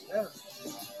 Yeah.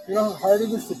 You know how hard it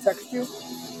is to text you?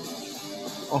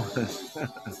 Oh.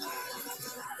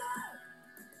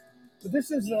 But this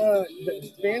is the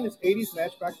band is 80s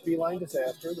Matchbox Beeline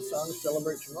Disaster. The song is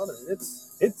Celebrate Your Mother.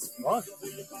 It's fun.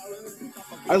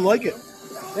 I like it.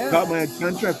 Yeah. Got my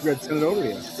attention. I forgot to send it over to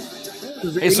you.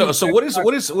 Hey, so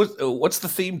what's the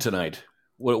theme tonight?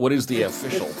 What is the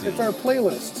official theme? It's our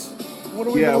playlists. What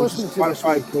are we going to listen to this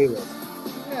week? Playlist.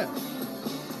 Yeah.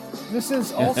 This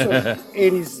is also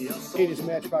 80s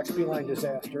Matchbox Beeline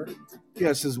Disaster. Yeah,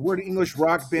 it says we're an English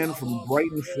rock band from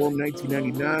Brighton, formed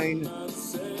 1999.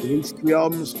 Released 3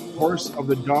 albums: Horse of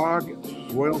the Dog,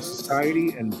 Royal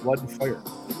Society, and Blood and Fire.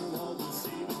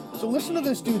 So listen to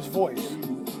this dude's voice.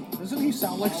 Doesn't he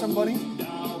sound like somebody?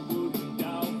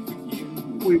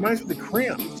 Well, he reminds me of the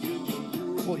Cramps.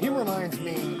 Well, he reminds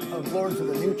me of Lords of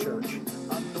the New Church.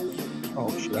 Oh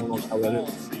shit, I don't know how that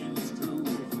is.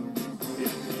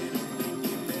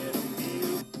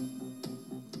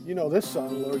 You know this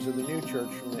song, Lords of the New Church,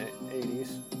 from the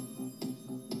 80s.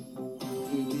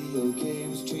 Video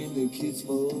games train the kids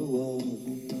for war.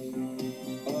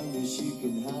 On the you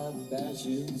can have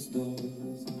fashion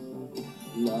stores.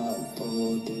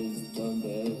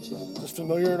 Is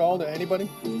familiar at all to anybody?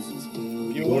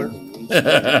 Bueller.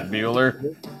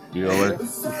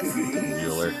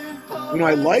 Bueller. You know,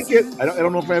 I like it. I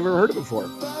don't know if I've ever heard it before.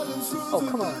 Oh,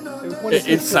 come on.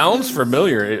 It sounds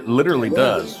familiar. It literally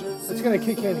does. It's going to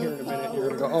kick in here in a minute. You're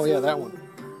going to go, oh, yeah, that one.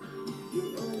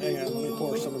 Hang on, let me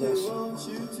pour some of this.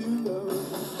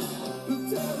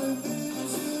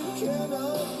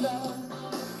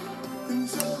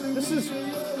 This is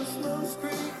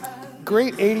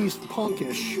great 80s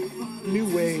punkish, new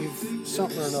wave,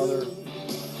 something or another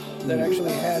that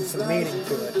actually had some meaning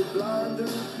to it.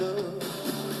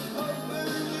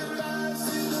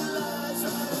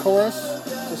 The chorus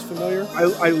is familiar.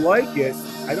 I like it.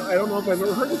 I don't know if I've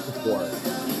ever heard it before.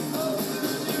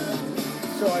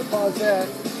 So I paused that,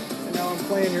 and now I'm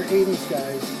playing your 80s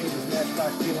guys, 80s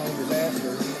Matchbox D-Line Disaster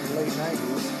in the late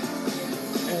 90s.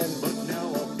 And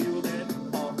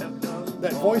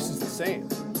that voice is the same.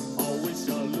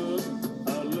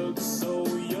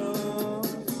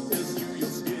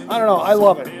 I don't know. I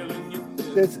love it.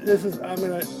 This is.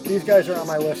 These guys are on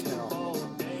my list now.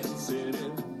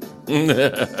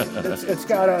 It's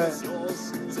got a.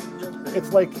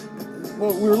 It's like.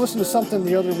 Well, we were listening to something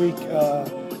the other week.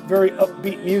 Very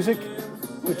upbeat music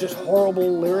with just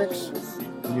horrible lyrics.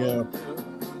 Yeah.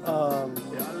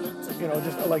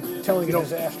 Just like telling a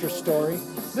disastrous story.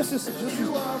 This is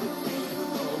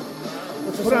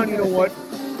put on. You know what?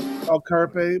 El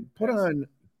Carpe. Put on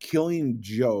Killing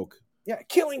Joke. Yeah,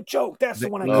 Killing Joke. That's the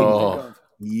one I couldn't think of.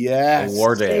 Yes. The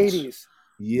War Dance. 80s.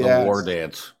 Yes. The War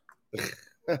Dance.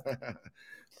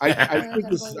 I think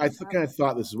this. I kind of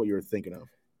thought this is what you were thinking of.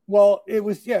 Well, it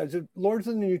was Lords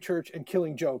of the New Church and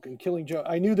Killing Joke. And Killing Joke,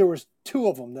 I knew there was two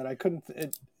of them that I couldn't.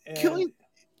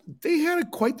 They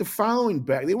had quite the following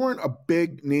back. They weren't a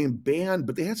big name band,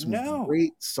 but they had some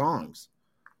great songs.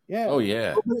 Yeah. Oh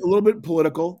yeah. A little bit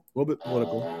political.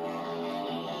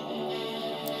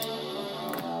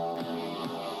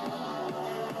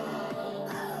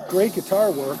 Great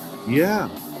guitar work. Yeah.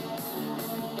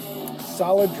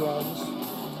 Solid drums.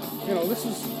 This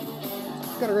is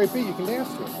got a great beat. You can dance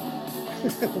to it.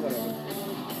 Whatever.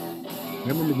 I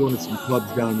remember going to some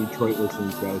clubs down in Detroit listening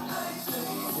to these guys.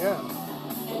 Yeah.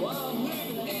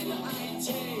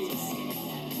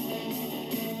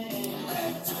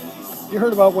 You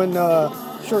heard about when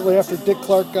shortly after Dick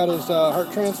Clark got his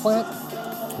heart transplant?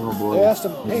 Oh boy. They asked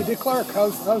him, "Hey, Dick Clark,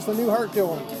 how's the new heart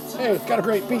doing?" "Hey, it's got a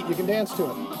great beat. You can dance to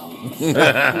it." Yeah.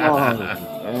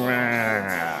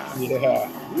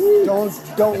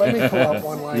 Don't let me pull out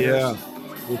one line. Yeah.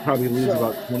 We'll probably lose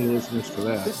about 20 listeners for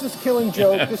that. This is Killing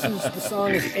Joke. The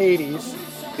song is 80s.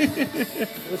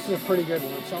 This is a pretty good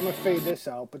one, so I'm gonna fade this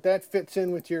out. But that fits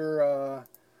in with your.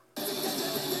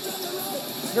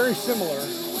 It's very similar.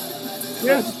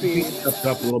 Yeah, speed stepped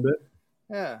up a little bit.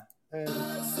 Yeah, and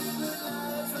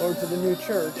Lords of the New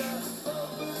Church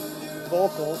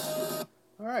vocals.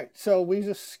 All right, so we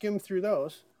just skimmed through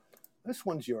those. This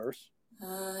one's yours.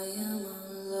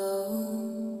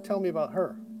 Tell me about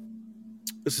her.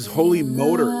 This is Holy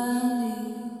Motor.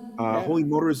 Holy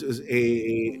Motors is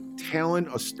a Tallinn,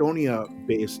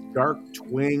 Estonia-based dark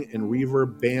twang and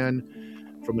reverb band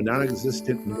from a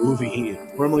non-existent movie,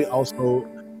 formerly also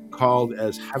called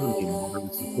as Heavenly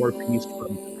Motors. The four-piece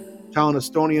from Tallinn,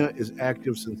 Estonia is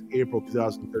active since April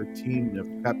 2013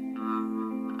 and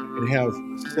have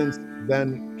since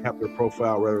then kept their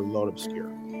profile rather low and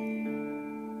obscure.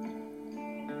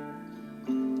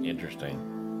 Interesting.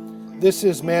 This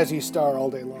is Mazzy Star all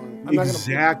day long.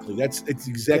 Exactly. It's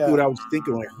exactly what I was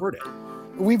thinking when I heard it.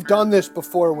 We've done this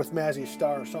before with Mazzy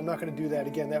Star, so I'm not going to do that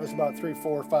again. That was about 3,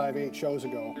 4, 5, 8 shows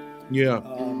ago. Yeah.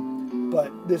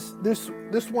 But this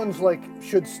one's like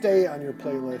should stay on your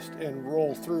playlist and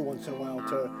roll through once in a while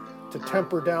to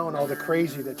temper down all the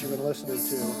crazy that you've been listening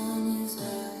to.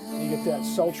 You get that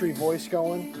sultry voice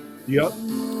going. Yep.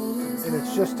 And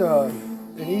it's just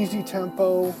an easy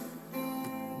tempo,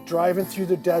 driving through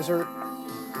the desert.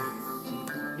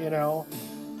 You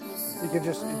can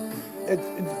just.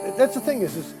 That's the thing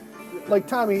is like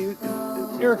Tommy,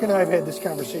 Eric and I have had this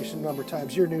conversation a number of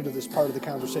times. You're new to this part of the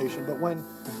conversation, but when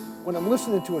I'm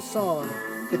listening to a song,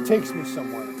 it takes me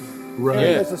somewhere.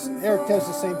 Right. Eric does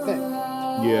the same thing.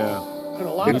 Yeah. And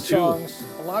a lot of songs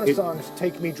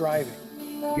take me driving.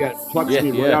 Yeah, it plucks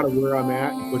me right out of where I'm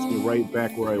at and puts me right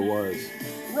back where I was.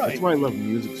 Right. That's why I love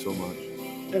music so much.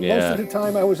 And most of the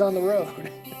time I was on the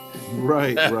road.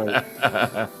 Right.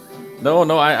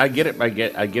 No, I get it. I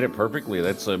get it perfectly.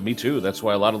 That's me too. That's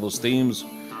why a lot of those themes,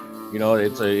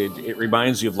 it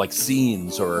reminds you of like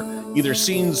scenes, or either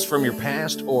scenes from your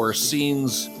past or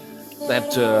scenes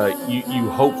that you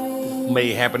hope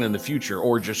may happen in the future,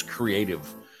 or just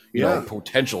creative, you know,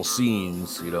 potential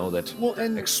scenes, you know, that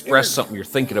express something you're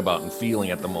thinking about and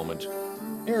feeling at the moment.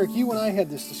 Eric, you and I had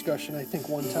this discussion, I think,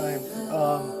 one time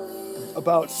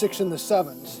about 6 and the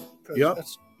Sevens.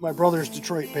 That's my brother's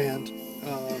Detroit band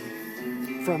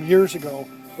from years ago.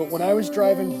 But when I was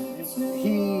driving,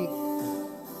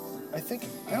 I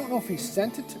don't know if he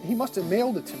sent it. He must have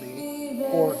mailed it to me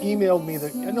or emailed me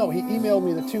he emailed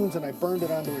me the tunes, and I burned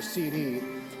it onto a CD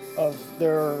of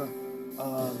their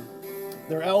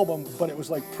album, but it was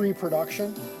like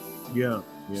pre-production. Yeah.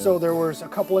 So there was a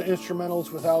couple of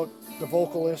instrumentals without the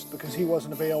vocalist because he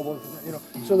wasn't available, you know.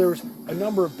 So there was a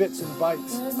number of bits and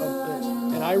bytes of this.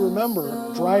 And I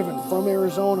remember driving from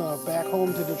Arizona back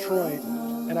home to Detroit,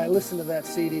 and I listened to that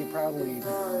CD probably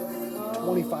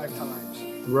 25 times.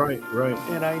 Right.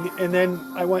 And then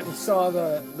I went and saw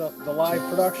the live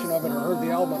production of it or heard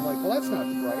the album. I'm like, well, that's not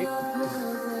right,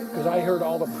 because I heard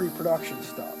all the pre-production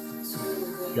stuff.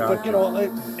 Gotcha. But you know,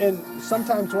 and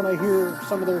sometimes when I hear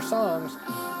some of their songs,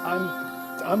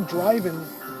 I'm driving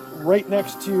right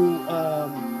next to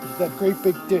that great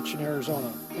big ditch in Arizona.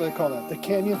 What do they call that? The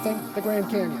canyon thing? The Grand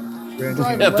Canyon.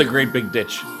 The great big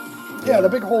ditch. Yeah, the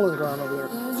big hole in the ground over there.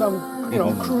 So I'm, you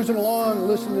know, cruising along,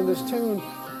 listening to this tune,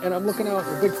 and I'm looking out at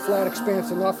the big flat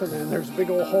expanse of nothing, and there's a big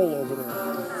old hole over there.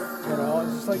 You know,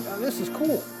 it's just like, oh, this is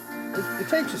cool. It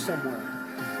takes you somewhere.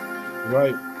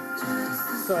 Right.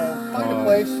 So find a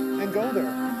place and go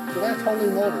there. So that's Holy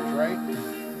Motors, right?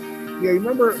 Yeah, you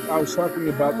remember I was talking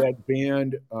about that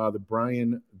band, the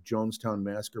Brian Jonestown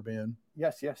Massacre Band?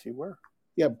 Yes, you were.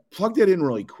 Yeah, plug that in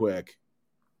really quick.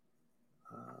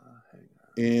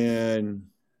 And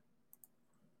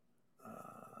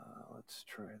let's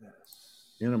try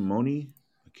this. Anemone?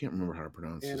 I can't remember how to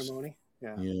pronounce this. Anemone?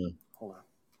 Yeah. Hold on.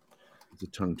 It's a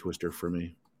tongue twister for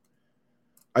me.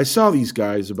 I saw these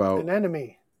guys about... An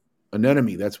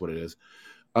enemy, that's what it is.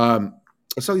 I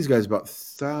saw these guys about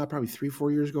probably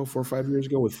 4 years ago, 4 or 5 years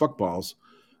ago with Fuckballs.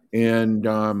 And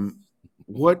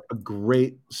what a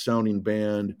great sounding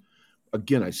band.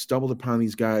 Again, I stumbled upon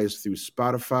these guys through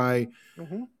Spotify.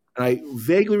 Mm-hmm. And I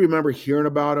vaguely remember hearing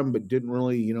about them, but didn't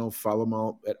really, you know, follow them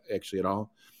out at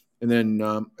all. And then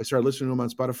I started listening to them on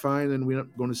Spotify, and then we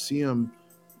ended up going to see them,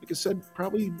 like I said,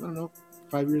 probably, I don't know,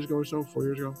 5 years ago or so, 4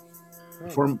 years ago,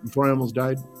 before I almost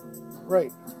died.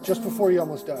 Right, just before you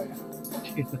almost died.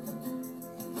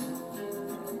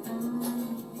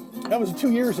 That was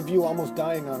 2 years of you almost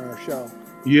dying on our show.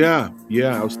 Yeah,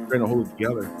 I was trying to hold it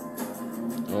together.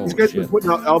 Oh, these guys have been putting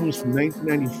out albums from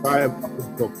 1995 up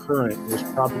until current. There's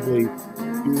probably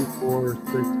 2, 4, 6,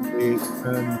 8,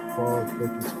 10, 12,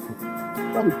 13, 16,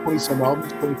 probably 20-some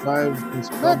albums,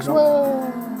 25.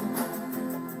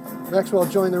 Maxwell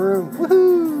joined the room.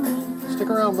 Woohoo! Stick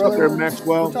around, brother. What's up there,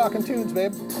 Maxwell? We're talking tunes,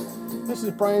 babe. This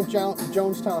is Brian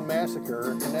Jonestown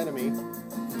Massacre, An Enemy.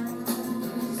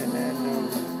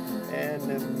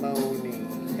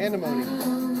 Anemone.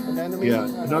 Yeah,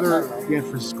 another San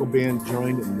Francisco band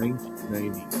joined in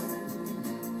 1990.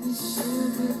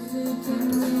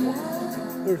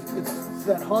 It's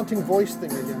that haunting voice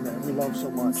thing again that we love so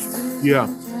much. Yeah.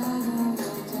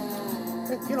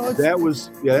 You know, that was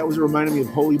reminding me of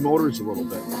Holy Motors a little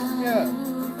bit. Yeah.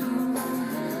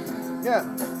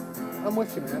 I'm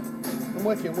with you, man. I'm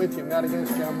with you. I'm not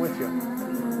against you. I'm with you.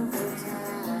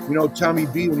 You know, Tommy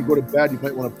B, when you go to bed, you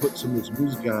might want to put some of this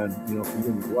music on, you know, for you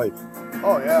and your wife.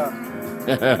 Oh, yeah.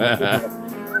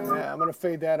 Yeah, I'm going to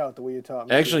fade that out the way you taught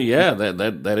me. Actually, yeah,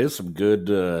 that is some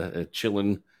good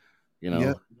chilling, you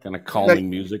know, kind of calming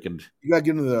music. And you got to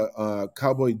get into the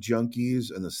Cowboy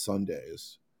Junkies and the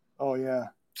Sundays. Oh, yeah.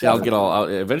 See,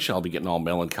 eventually I'll be getting all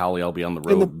melancholy. I'll be on the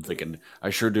road thinking,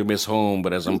 I sure do miss home,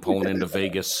 but as I'm pulling into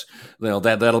Vegas, you know,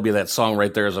 that'll be that song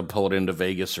right there as I'm pulling into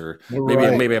Vegas, or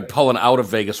maybe I'm pulling out of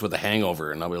Vegas with a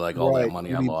hangover, and I'll be like, all that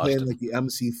money I lost. Playing like the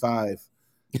MC5.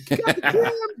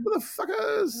 Goddamn,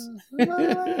 motherfuckers!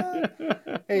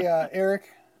 Hey, Eric.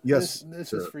 Yes,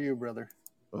 this is for you, brother.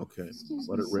 Okay,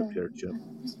 let it rip here, Jim.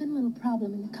 There's been a little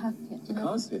problem in the cockpit. You know?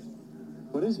 Cockpit?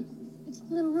 What is it? It's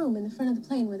a little room in the front of the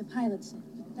plane where the pilots sit.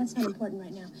 That's not important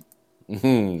right now.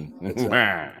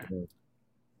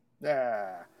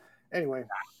 Anyway,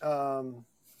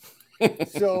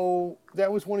 so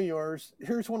that was one of yours.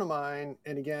 Here's one of mine.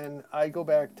 And again, I go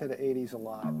back to the 80s a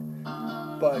lot.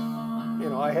 But, you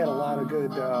know, I had a lot of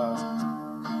good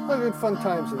fun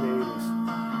times in the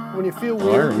 80s. When you feel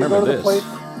weird, you go to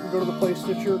the place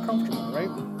that you're comfortable,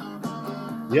 right?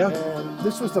 Yeah. And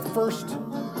this was the first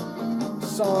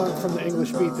song from the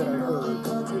English Beat that I heard.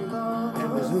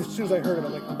 And as soon as I heard it,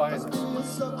 I'm like, I'm buying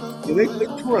this. Yeah, they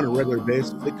tour on a regular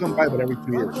basis. They come by about every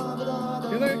 2 years.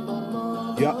 Do they?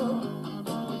 Yeah.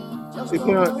 They've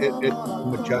been on at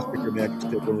Majestic or Magic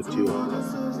Stick, one of the two.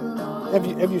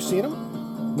 Have you seen them?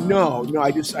 No,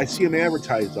 I see them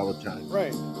advertised all the time.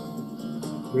 Right.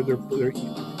 They're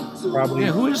probably.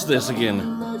 Yeah, who is this again?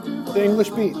 The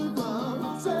English Beat.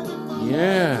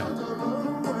 Yeah.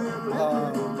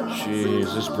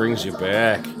 Jeez, this brings you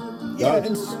back. Yeah,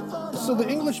 and so the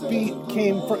English Beat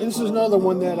came from. This is another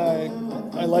one that I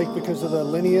like because of the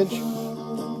lineage.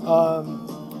 A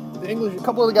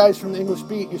couple of the guys from the English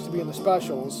Beat used to be in the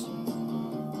Specials,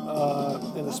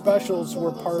 and the Specials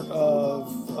were part of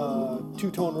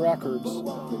Two Tone Records,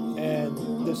 and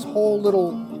this whole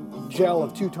little gel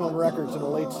of Two Tone Records in the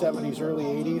late 70s, early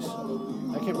 80s.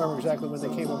 I can't remember exactly when they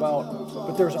came about,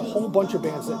 but there's a whole bunch of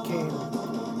bands that came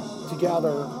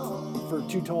together for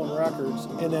Two Tone Records,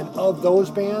 and then of those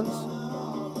bands,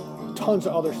 tons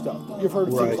of other stuff. You've heard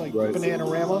of things like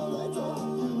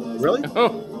Bananarama? Really?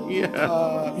 Oh,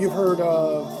 yeah. You've heard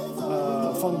of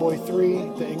Funboy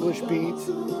 3, The English Beat,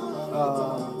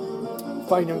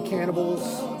 Fine Young Cannibals.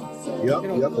 Yep,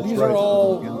 these are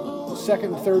all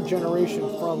second and third generation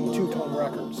from Two Tone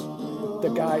Records. The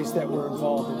guys that were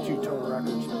involved in Two Tone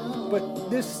Records. But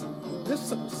this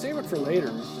Save It for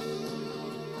Later,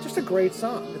 just a great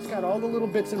song. It's got all the little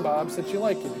bits and bobs that you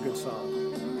like in a good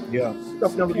song. Yeah,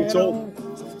 stuff never gets old.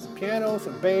 Piano,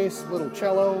 some bass, little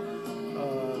cello,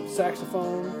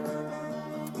 saxophone.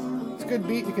 It's a good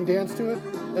beat. You can dance to it,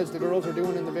 as the girls are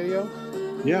doing in the video.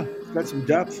 Yeah, it's got some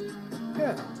depth.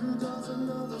 Yeah.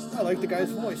 I like the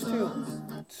guy's voice, too.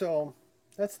 So,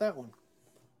 that's that one.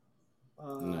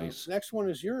 Nice. Next one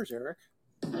is yours, Eric.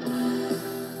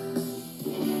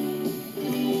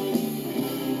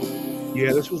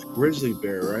 Yeah, this was Grizzly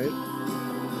Bear, right?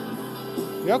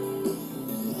 Yep.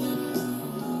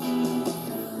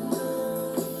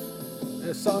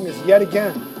 This song is Yet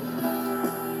Again.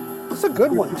 It's a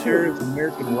good one, too. Bear is an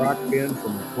American rock band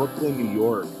from Brooklyn, New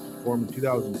York, formed in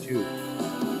 2002.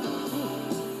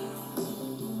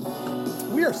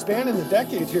 We are spanning the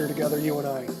decades here together, you and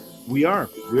I. We are.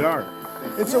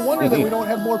 It's a wonder that we don't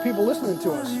have more people listening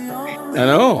to us. I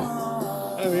know.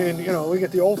 I mean, we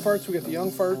get the old farts, we get the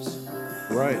young farts.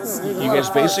 Right. You guys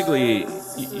basically,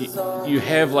 you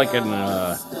have like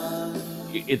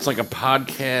it's like a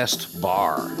podcast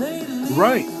bar.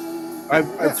 Right.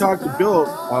 I've talked to Bill.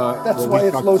 That's why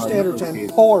it's Low Standards and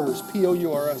Pours,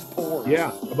 P-O-U-R-S, Pours.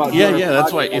 Yeah. Yeah.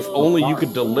 That's why if only you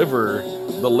could deliver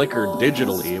the liquor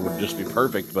digitally, it would just be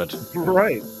perfect. But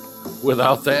right.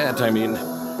 Without that, I mean.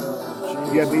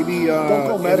 Yeah, maybe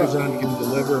Amazon can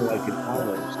deliver like an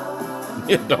hours.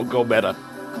 Yeah, don't go meta.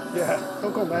 Yeah,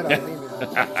 don't go meta.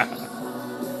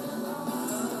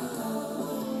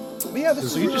 But yeah, this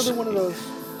is another one of those.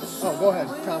 Oh, go ahead,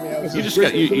 Tommy. You just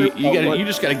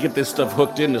got to get this stuff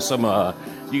hooked into some.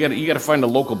 You got to find a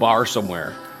local bar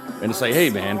somewhere, and say, hey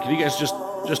man, can you guys just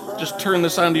turn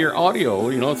this onto your audio?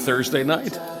 Thursday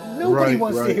night. Nobody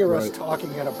wants to hear us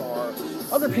talking at a bar.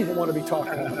 Other people want to be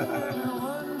talking at a bar.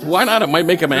 Why not? It might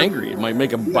make them angry. It might make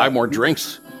them buy more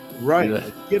drinks. Right.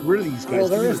 Get rid of these guys. Well,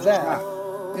 there is that.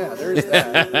 Yeah, there is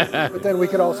that. But then we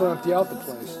could also empty out the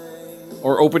place.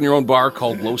 Or open your own bar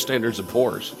called Low Standards and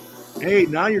Pours. Hey,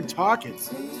 now you're talking.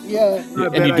 Yeah.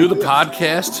 And you do the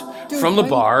podcast from the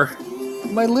bar.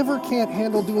 My liver can't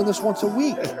handle doing this once a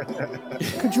week.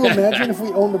 Could you imagine if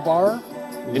we owned a bar?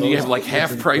 And you have like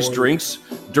half-price drinks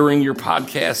during your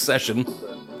podcast session.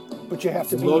 But you have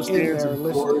to be in there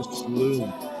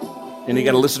listening. And you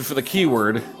got to listen for the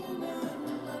keyword.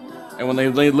 And when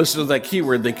they listen to that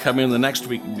keyword, they come in the next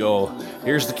week and go,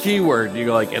 here's the keyword. You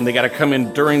go and they got to come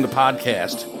in during the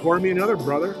podcast. Pour me another,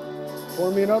 brother. Pour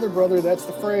me another, brother. That's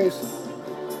the phrase.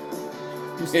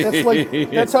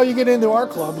 That's how you get into our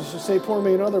club. Is just say, pour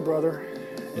me another, brother.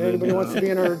 Anybody wants to be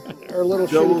in our little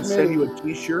Joe will committee. send you a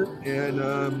T-shirt and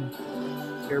a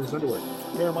pair of his underwear.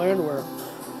 Pair of my underwear.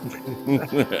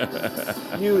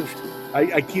 Used.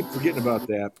 I keep forgetting about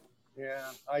that.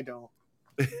 Yeah, I don't.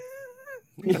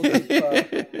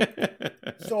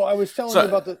 So I was telling you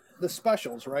about the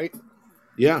specials, right?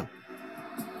 Yeah.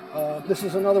 This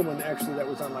is another one actually that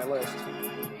was on my list.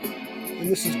 And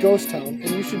this is Ghost Town, and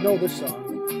you should know this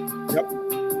song. Yep.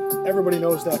 Everybody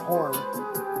knows that horn.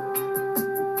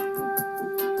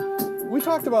 We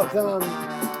talked about them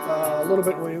a little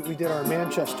bit when we did our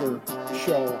Manchester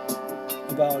show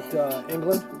about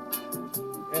England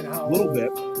and how a little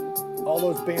bit. All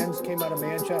those bands came out of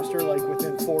Manchester like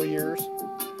within 4 years.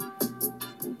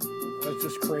 That's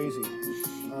just crazy.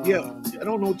 Yeah, I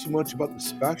don't know too much about the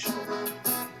special.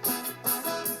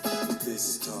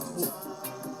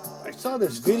 I saw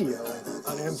this video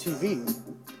on MTV,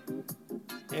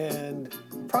 and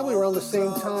probably around the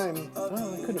same time.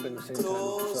 Well, it could have been the same time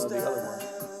I saw the other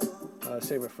one.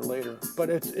 save it for later. But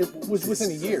it was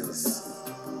within a year.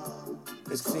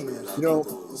 It seems. You know,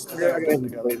 I gotta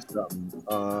play something.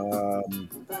 Hold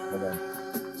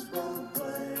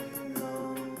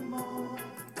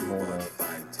on.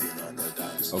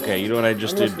 Okay, you know what I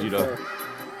just did? You know,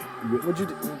 What'd you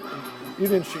do? You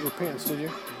didn't shit your pants, did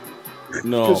you?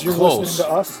 no, Because you're close, listening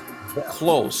to us.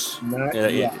 close, Not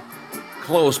yet.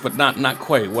 close, but not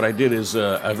quite. What I did is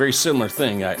a very similar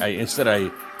thing. I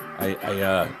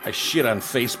shit on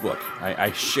Facebook.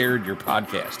 I shared your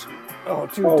podcast. Oh,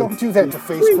 dude, don't do that to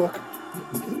Facebook.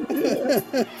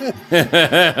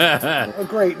 Oh,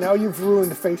 great. Now you've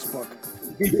ruined Facebook.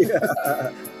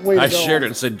 Yeah. Way to I go. shared it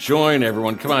and said, "Join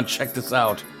everyone! Come on, check this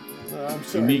out! I'm sorry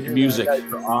to Unique hear music." You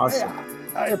guys are awesome. that.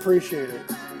 I appreciate it.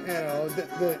 You know,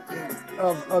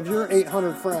 of your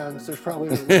 800 friends, there's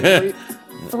probably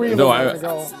three of No, them I- going to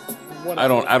go. I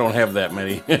don't have that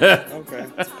many. Okay.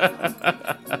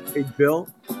 Hey, Bill,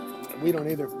 We don't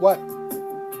either. What?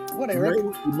 What, Eric?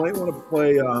 you might want to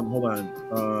play. Hold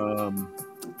on.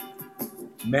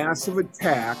 Massive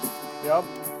Attack. Yep.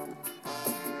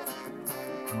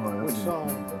 Oh, Which song?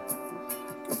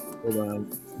 Hold on.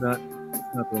 It's not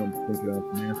the one I'm thinking of.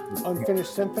 Massive Attack.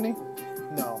 Unfinished Symphony?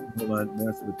 No. Hold on.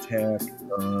 Massive Attack.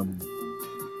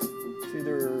 It's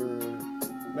either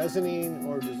Mezzanine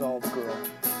or Dissolved Girl.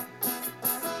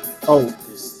 Oh,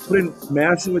 put in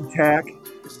Massive Attack.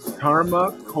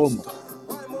 Karma Coma. Karma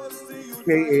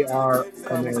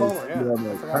Karma Coma, yeah. I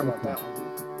forgot Karma about that Coma. one.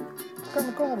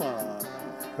 Karma Coma.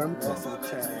 Karma Coma. Massive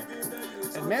Attack.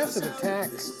 And Massive Attack,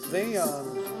 they, I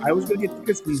was gonna get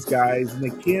tickets to these guys, and they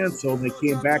canceled. And they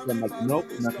came back, and I'm like, nope,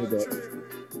 not gonna do it.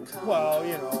 well,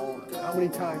 you know, how many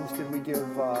times did we give,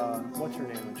 what's her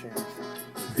name a chance?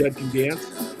 Dead Can Dance.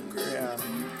 Yeah.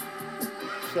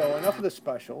 So enough of the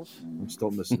specials. I'm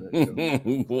still missing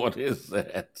it. What is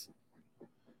that?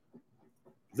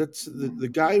 That's the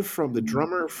guy from the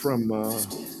drummer from.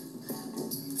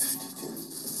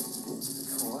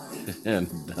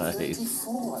 Nice.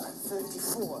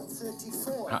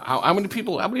 34. How many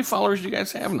people? How many followers do you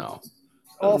guys have now?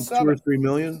 All 2 or seven. 3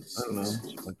 million. I don't know,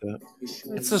 something like that.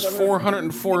 It says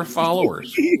 404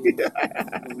 followers.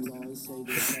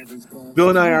 Bill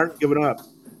and I aren't giving up.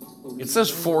 It says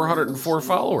 404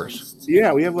 followers.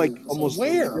 Yeah, we have like almost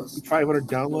Where? 500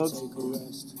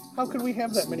 downloads. How could we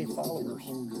have that many followers?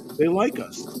 They like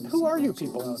us. Who are you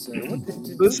people out there?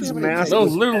 This is massive. No,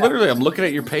 literally, I'm looking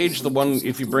at your page. The one,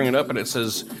 if you bring it up and it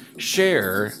says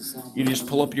share, you just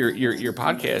pull up your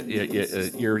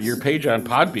podcast, your page on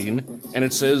Podbean, and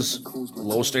it says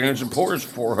Low Standards and Poor's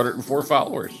 404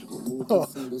 followers. Oh,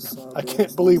 I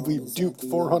can't believe we duped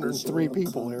 403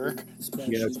 people, Eric.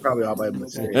 Yeah, it's probably all by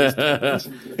mistake.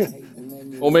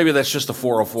 Well, maybe that's just a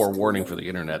 404 warning for the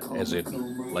internet, as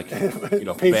in, like, Page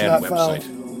bad not website.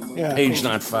 found. Yeah. Page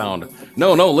not found.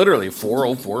 No, literally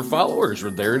 404 followers.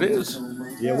 There it is.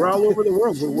 Yeah, we're all over the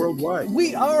world. We're worldwide.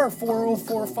 We are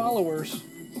 404 followers.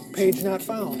 Page not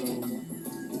found.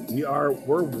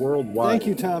 We're worldwide. Thank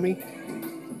you, Tommy.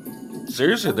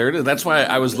 Seriously, there it is. That's why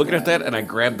I was looking at that and I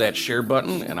grabbed that share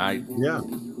button and I Yeah.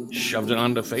 shoved it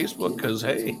onto Facebook because,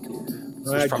 hey,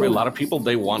 there's I probably a told- lot of people,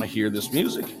 they want to hear this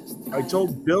music. I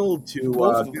told Bill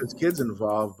to get his kids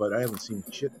involved, but I haven't seen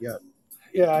shit yet.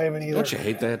 Yeah, I haven't either. Don't you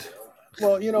hate that?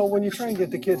 Well, you know, when you try and get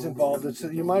the kids involved,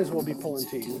 you might as well be pulling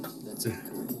teeth. You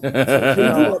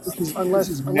know, Unless this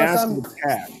is I'm, Massive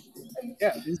Attack.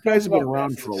 yeah, These guys have been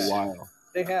around for a while.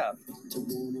 they have.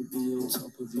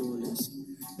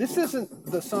 This isn't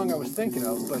the song I was thinking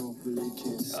of, but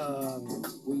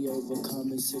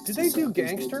did they do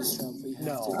Gangster?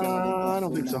 No. I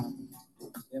don't think so.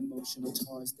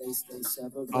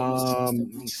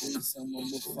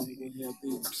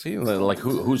 See, like,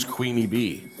 who's Queenie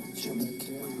Bee?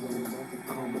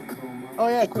 Oh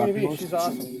yeah, Queenie Bee, she's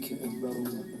awesome.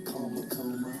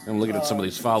 I'm looking at some of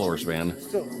these followers, man.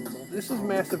 So, this is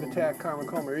Massive Attack, Karma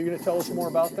Coma. Are you going to tell us more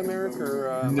about them, Eric?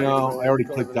 Or No, I already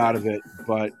clicked out of it.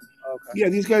 But Okay. yeah,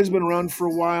 these guys have been around for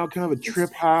a while. Kind of a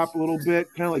trip hop, a little bit,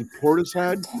 kind of like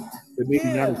Portishead, but maybe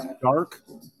not as dark.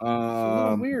 A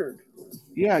little weird.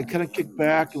 Yeah, kind of kick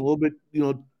back, a little bit,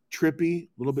 trippy, a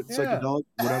little bit psychedelic,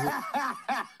 whatever.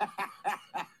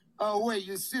 Oh, wait,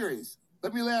 you're serious?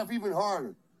 Let me laugh even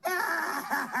harder.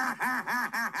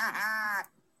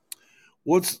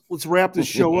 Let's wrap this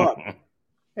show up.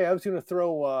 Hey, I was going to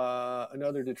throw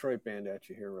another Detroit band at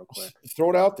you here real quick.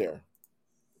 Throw it out there.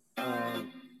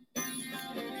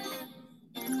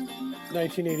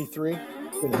 1983.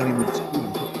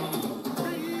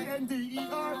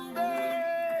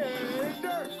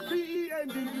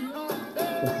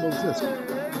 What's this?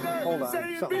 Hold on.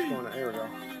 Something's going on. Here we go.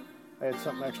 I had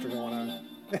something extra going on.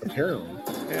 Apparently.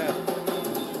 Yeah.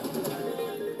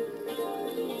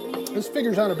 This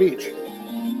Figures on a Beach.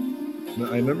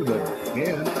 I remember that.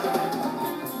 Yeah.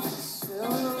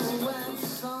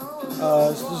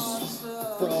 This is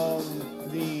from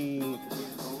the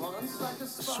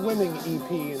Swimming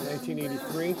EP in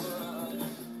 1983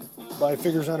 by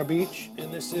Figures on a Beach.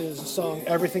 And this is the song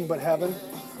Everything But Heaven.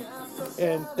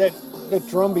 And that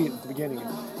drum beat at the beginning,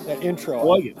 that intro. I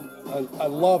like it. I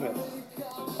love it.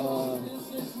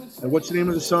 And what's the name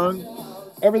of the song?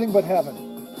 Everything But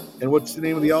Heaven. And what's the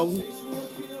name of the album?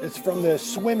 It's from the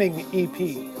Swimming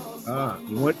EP. Ah,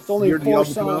 what It's only year did the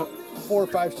album come out? 4 or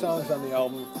 5 songs on the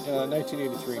album,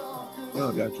 1983.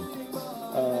 Oh, gotcha.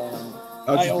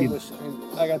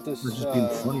 I got this. It's just being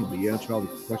funny, but you answer all the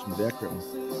questions accurately.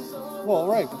 Well,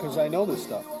 right, because I know this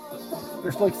stuff.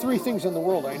 There's like 3 things in the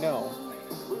world I know.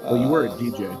 Well, you were a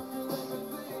DJ.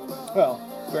 Well,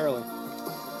 barely.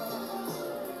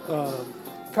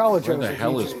 College. Where I was the a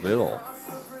hell DJ. is Bill?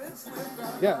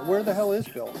 Yeah, where the hell is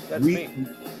Bill? That's me.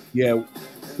 Yeah.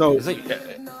 So Is it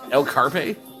El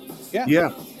Carpe?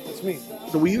 yeah. That's me.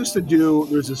 So we used to do.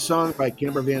 There's a song by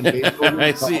Camper Van Beethoven.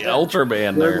 I see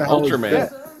Ultraman Where there. the hell is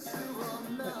Ultraman.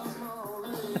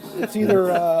 It's either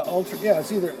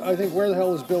it's either I think Where the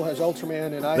Hell is Bill has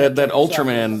Ultraman and I That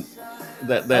Ultraman,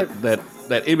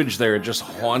 that image there just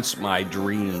haunts my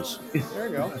dreams. There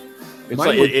you go. It's Mine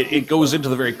like was- it goes into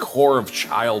the very core of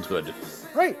childhood.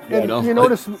 Right, Yeah, and no. you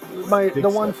notice the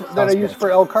one that I used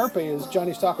for El Carpe is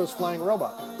Johnny Stocco's Flying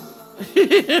Robot.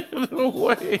 No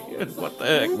way! What the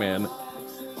heck, man?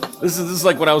 This is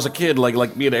like when I was a kid,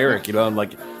 like me and Eric. You know, I'm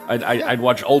like I'd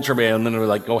watch Ultraman and then we'd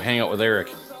like go hang out with Eric.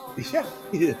 Yeah.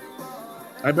 Yeah.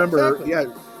 I remember. Exactly. Yeah.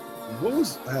 What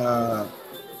was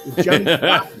Johnny?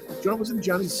 John wasn't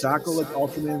Johnny Sacco like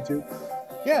Ultraman too?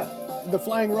 Yeah, the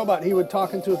flying robot. He would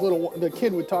talk into his little. The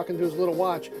kid would talk into his little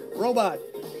watch. Robot,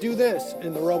 do this,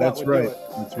 and the robot That's would right. do it.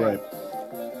 That's right.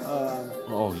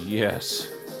 Oh yes,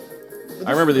 But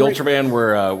I remember the this is great.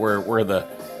 Ultraman where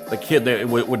the kid that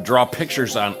would draw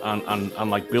pictures on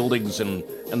like buildings and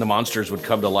the monsters would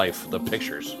come to life. The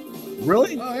pictures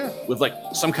Really? Oh yeah. with like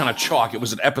some kind of chalk. It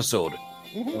was an episode.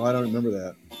 Oh, I don't remember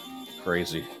that.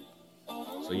 Crazy.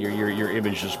 So your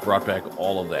image just brought back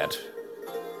all of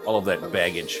that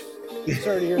baggage.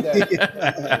 Sorry to hear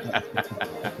that.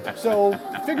 So,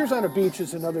 Figures on a Beach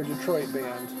is another Detroit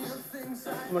band.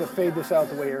 I'm going to fade this out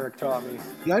the way Eric taught me.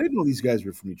 Yeah, I didn't know these guys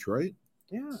were from Detroit.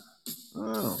 Yeah.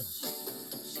 Oh.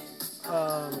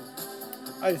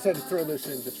 I just had to throw this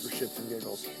in just for shits and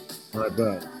giggles. I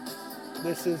bet.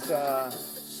 This is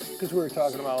because we were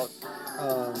talking about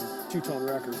two-tone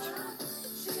records,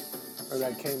 or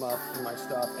that came up in my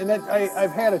stuff. And then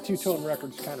I've had a two-tone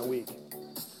records kind of week.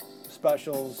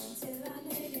 Specials,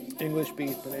 English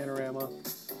Beat, Bananarama,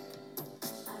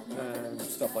 and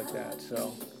stuff like that.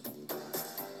 So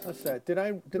what's that? Did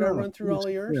I run through all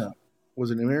of yours? Yeah.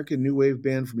 Was an American new wave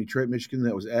band from Detroit, Michigan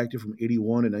that was active from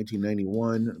 81 to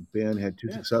 1991. The band had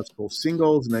 2 successful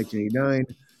singles in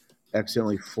 1989,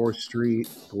 Accidentally 4th Street,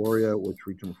 Gloria, which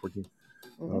reached number 14,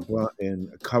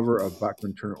 and a cover of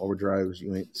Bachman Turner Overdrive's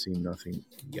You Ain't Seen Nothing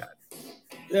Yet.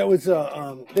 That was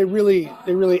they really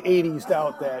 80'sed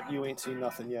out that You Ain't Seen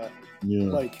Nothing Yet. Yeah.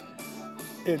 Like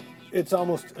it's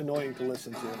almost annoying to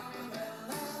listen to.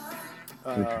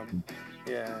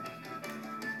 Yeah.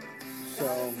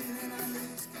 So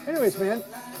anyways, man,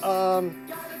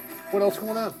 what else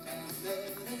going on?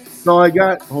 So I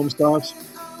got home stuffs.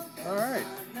 All right.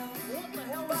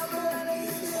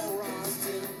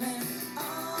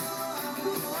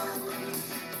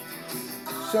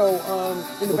 So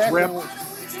in the background,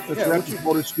 Let's wrap this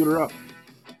motor scooter up.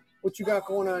 what you got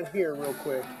going on here real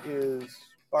quick is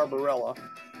Barbarella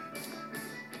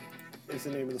is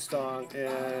the name of the song,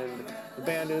 and the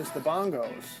band is the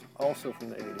Bongos, also from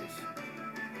the 80s.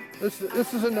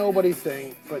 This is a nobody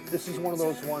thing, but this is one of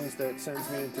those ones that sends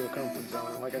me into a comfort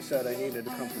zone. Like I said, I needed a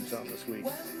comfort zone this week.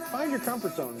 Find your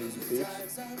comfort zone, music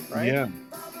peeps, right? Yeah.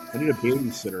 I need a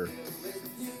babysitter.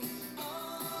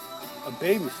 A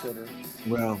babysitter.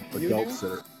 Well, You adult do?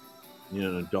 sitter. Yeah,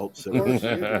 an adult Of sitter. course you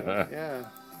do. Yeah.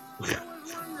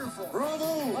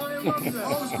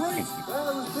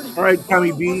 All right,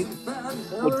 Tommy B.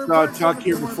 Let's talk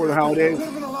here before the holidays.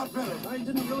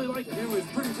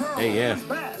 Hey, yeah.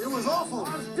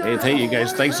 Hey, thank you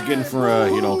guys. Thanks again for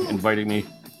inviting me.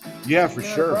 Yeah, for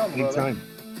sure. problem, brother. Anytime.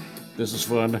 This is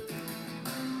fun.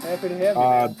 Happy to have you.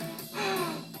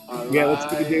 Man. Yeah, let's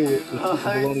take a day with some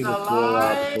bologna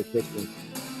before Christmas.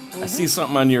 I see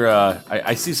something on your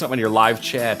I see something on your live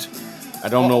chat. I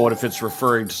don't know what if it's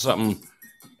referring to something,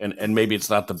 and maybe it's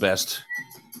not the best.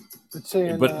 It's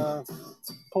saying, but-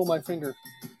 pull my finger.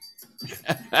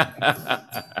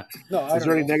 No, I Is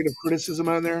there any don't know. negative criticism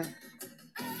on there?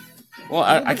 Well,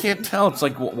 I can't tell. It's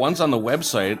like one's on the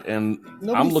website, and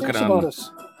Nobody I'm looking thinks about on. us.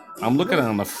 I'm looking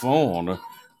on the phone,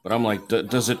 but I'm like,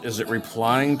 is it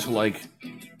replying to like?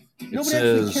 It Nobody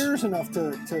says, actually cares enough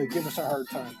to give us a hard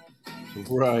time.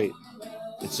 Right.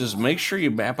 It says, make sure you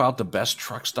map out the best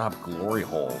truck stop glory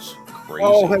holes. Crazy.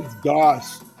 Oh, that's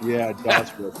DOS. Yeah,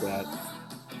 DOS wrote that.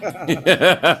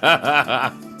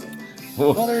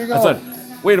 Well, there you go. I thought,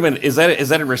 wait a minute, is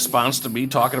that a response to me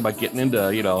talking about getting into,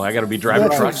 I got to be driving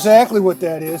That's trucks? exactly what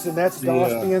that is, and that's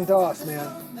DOS Yeah. being DOS, man.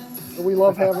 We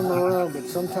love having them around, but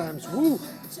sometimes, woo,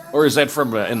 Or is that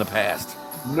from in the past?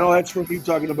 No, that's from you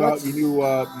talking about That's-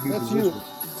 your new that's position. you.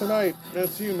 Tonight,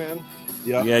 that's you, man.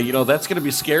 Yeah. Yeah, that's going to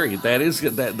be scary. That is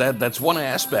that's one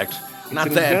aspect. Not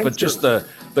an that, but adventure. just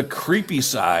the creepy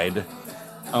side.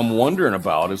 I'm wondering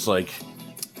about. It's like,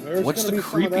 There's what's gonna the be some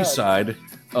of creepy that. side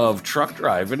of truck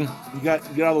driving? You got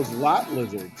all those lot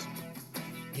lizards.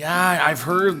 Yeah, I've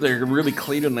heard they're really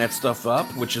cleaning that stuff up,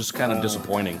 which is kind of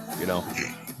disappointing.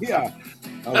 Yeah.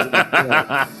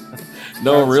 Yeah.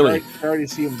 No, really. Sorry to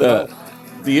see him go.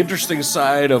 The interesting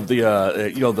side of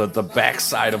the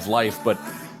backside of life, but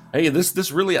hey,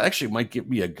 this really actually might give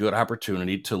me a good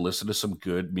opportunity to listen to some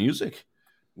good music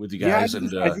with you guys. I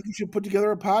think you should put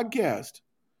together a podcast.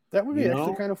 That would be You actually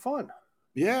know? kind of fun.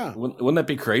 Yeah. Wouldn't that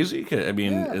be crazy? I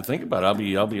mean, Yeah. think about it.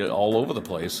 I'll be all over the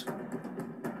place.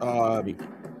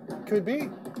 Could be.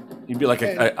 You'd be like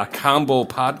a combo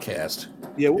podcast.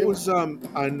 Yeah. What was on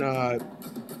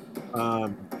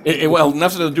Well,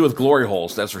 nothing to do with glory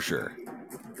holes, that's for sure.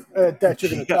 That you're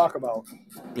going to talk about.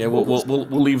 Yeah, we'll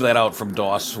leave that out from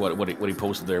Doss what he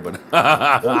posted there, but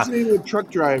what was the name of the truck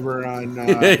driver on?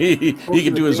 he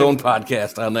can do his own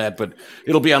podcast on that, but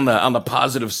it'll be on the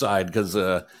positive side because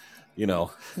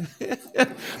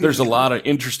there's a lot of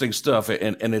interesting stuff,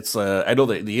 and it's I know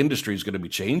that the industry is going to be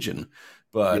changing,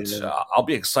 but I'll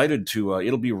be excited to.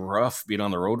 It'll be rough being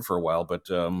on the road for a while, but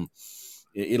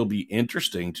it'll be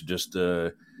interesting to just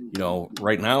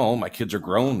right now my kids are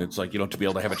grown. It's like to be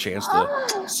able to have a chance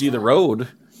to see the road.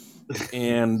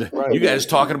 And Right. you guys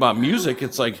talking about music,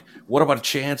 it's like, what about a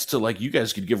chance to you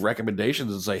guys could give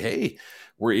recommendations and say, hey,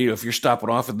 if you're stopping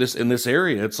off in this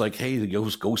area, it's like, hey,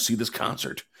 go see this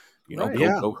concert, Right.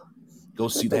 go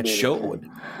see that show, and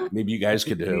maybe you guys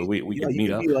could we could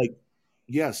meet up.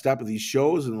 Stop at these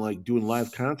shows and doing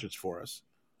live concerts for us.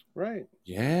 Right.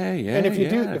 Yeah. And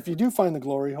if you do find the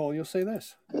glory hole, you'll say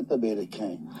this. Good to be the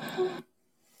king.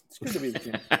 It's good to be the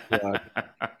king.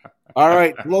 All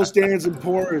right, Low Standards and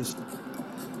Pours,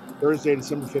 Thursday,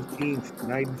 December 15th,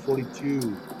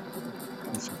 9:42.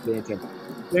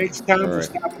 Thanks, Tom, for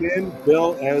stopping in.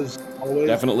 Bill, as always.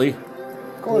 Definitely.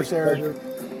 Of course, Eric.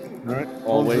 All right.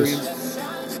 Always.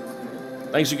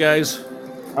 Thanks, you guys.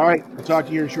 All right, we'll talk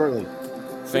to you here shortly.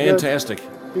 Fantastic.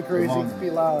 Be crazy. Come on. Be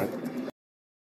loud.